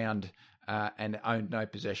walked around and owned no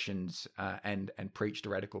possessions and preached a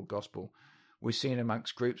radical gospel. We've seen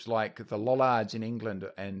amongst groups like the Lollards in England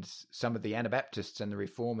and some of the Anabaptists and the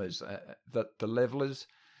Reformers, the Levellers.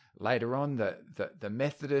 Later on, the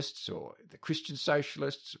Methodists or the Christian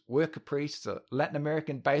Socialists, worker priests, the Latin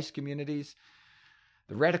American-based communities,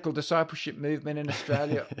 the radical discipleship movement in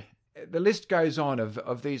Australia. The list goes on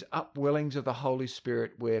of these upwellings of the Holy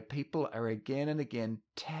Spirit where people are again and again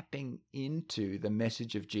tapping into the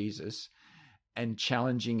message of Jesus and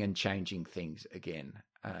challenging and changing things again.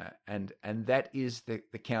 And that is the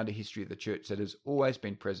counter history of the church that has always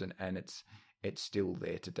been present, and it's still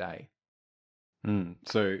there today.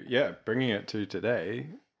 So, bringing it to today,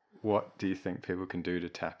 what do you think people can do to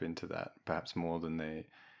tap into that, perhaps more than they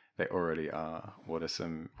already are? What are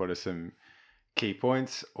some key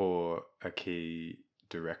points or a key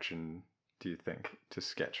direction, do you think, to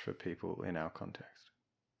sketch for people in our context?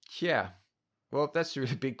 Yeah, well, that's a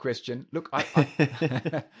really big question. Look,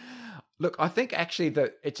 I think actually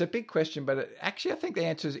that it's a big question, but I think the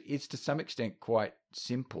answer is to some extent quite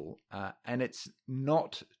simple, and it's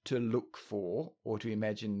not to look for or to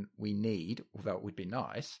imagine we need, although it would be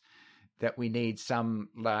nice, that we need some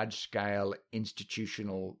large-scale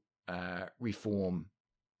institutional reform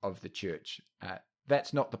of the church.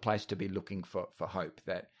 That's not the place to be looking for hope,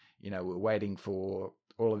 that, we're waiting for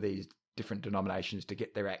all of these different denominations to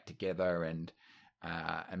get their act together and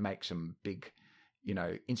make some big,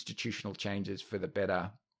 institutional changes for the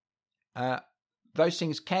better. Those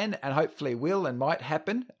things can and hopefully will and might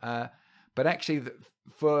happen. But actually,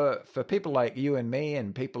 for people like you and me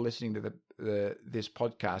and people listening to this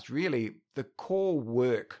podcast, really the core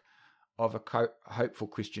work of a hopeful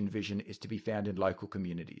Christian vision is to be found in local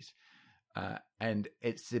communities. And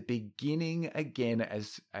it's the beginning again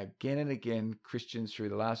and again Christians through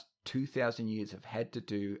the last 2,000 years have had to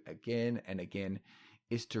do again and again,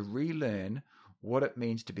 is to relearn what it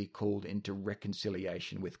means to be called into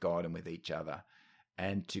reconciliation with God and with each other,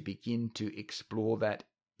 and to begin to explore that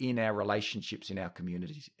in our relationships, in our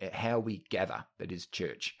communities, how we gather, that is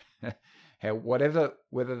church. Whether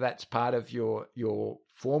that's part of your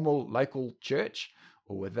formal local church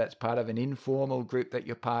or whether that's part of an informal group that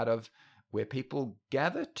you're part of, where people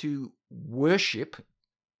gather to worship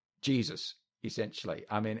Jesus essentially.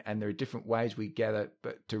 I mean, and there are different ways we gather,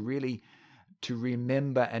 but to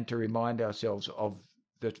remember and to remind ourselves of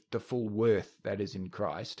the full worth that is in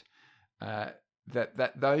Christ,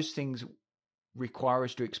 that those things require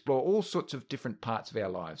us to explore all sorts of different parts of our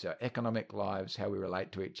lives, our economic lives, how we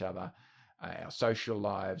relate to each other, our social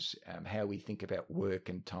lives, how we think about work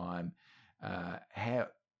and time,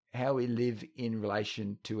 how we live in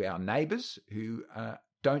relation to our neighbours who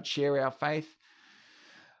don't share our faith,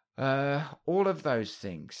 all of those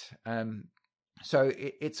things. So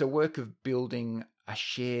it's a work of building a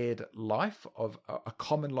shared life, of a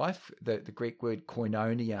common life. The Greek word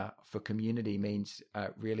koinonia for community means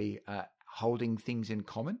really holding things in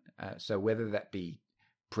common. So whether that be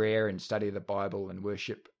prayer and study of the Bible and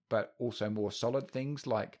worship, but also more solid things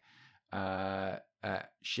like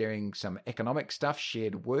sharing some economic stuff,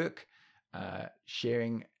 shared work,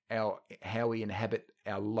 sharing how we inhabit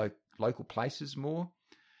our local places more,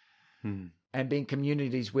 and being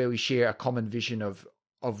communities where we share a common vision of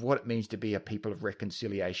what it means to be a people of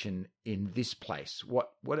reconciliation in this place,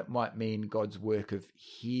 what it might mean God's work of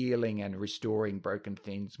healing and restoring broken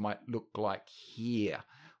things might look like here,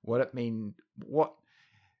 what it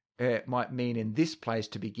might mean in this place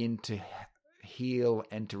to begin to heal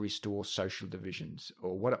and to restore social divisions,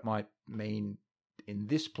 or what it might mean in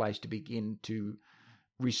this place to begin to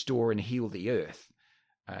restore and heal the earth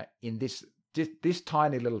in this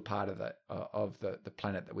tiny little part of the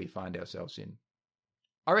planet that we find ourselves in.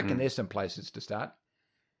 I reckon there's some places to start.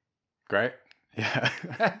 Great. Yeah,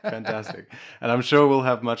 fantastic. And I'm sure we'll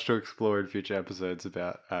have much to explore in future episodes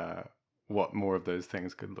about what more of those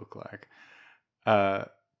things could look like.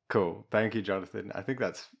 Cool. Thank you, Jonathan. I think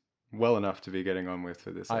that's well enough to be getting on with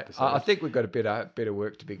for this episode. I think we've got a bit of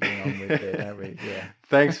work to be getting on with there, don't we? Yeah.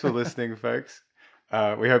 Thanks for listening, folks.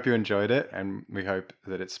 We hope you enjoyed it, and we hope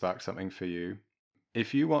that it sparked something for you.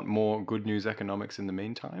 If you want more good news economics in the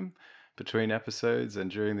meantime, between episodes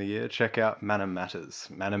and during the year, check out Manna Matters.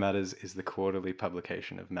 Manna Matters is the quarterly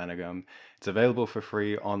publication of Managum. It's available for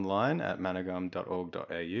free online at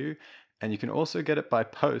managum.org.au, and you can also get it by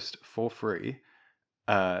post for free.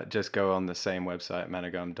 Just go on the same website,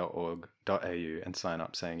 managum.org.au, and sign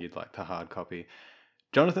up saying you'd like the hard copy.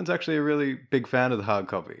 Jonathan's actually a really big fan of the hard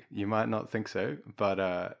copy. You might not think so,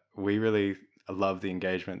 but we really love the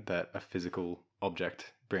engagement that a physical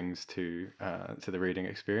object brings to the reading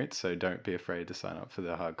experience. So don't be afraid to sign up for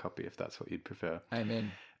the hard copy if that's what you'd prefer.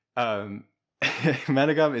 Amen.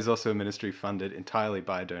 Managum is also a ministry funded entirely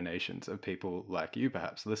by donations of people like you,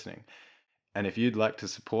 perhaps listening. And if you'd like to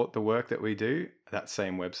support the work that we do, that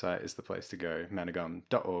same website is the place to go,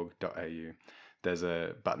 managum.org.au. There's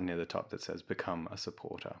a button near the top that says Become a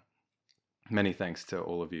Supporter. Many thanks to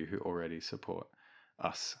all of you who already support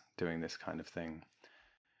us doing this kind of thing.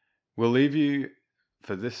 We'll leave you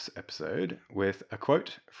for this episode with a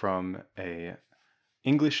quote from a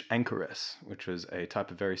English anchoress, which was a type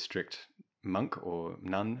of very strict monk or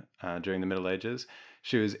nun during the Middle Ages.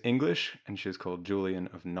 She was English and she was called Julian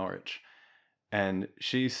of Norwich. And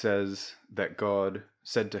she says that God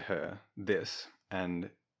said to her this, and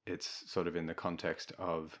it's sort of in the context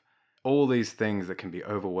of all these things that can be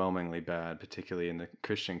overwhelmingly bad, particularly in the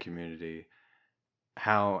Christian community.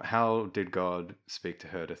 How did God speak to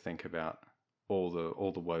her to think about all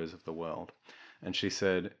the woes of the world? And she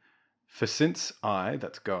said, "For since I,"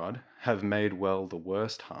 that's God, "have made well the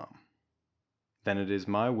worst harm, then it is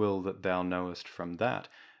my will that thou knowest from that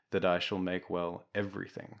I shall make well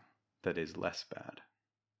everything that is less bad."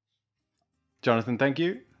 Jonathan, thank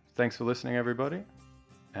you. Thanks for listening, everybody.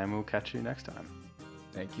 And we'll catch you next time.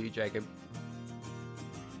 Thank you, Jacob.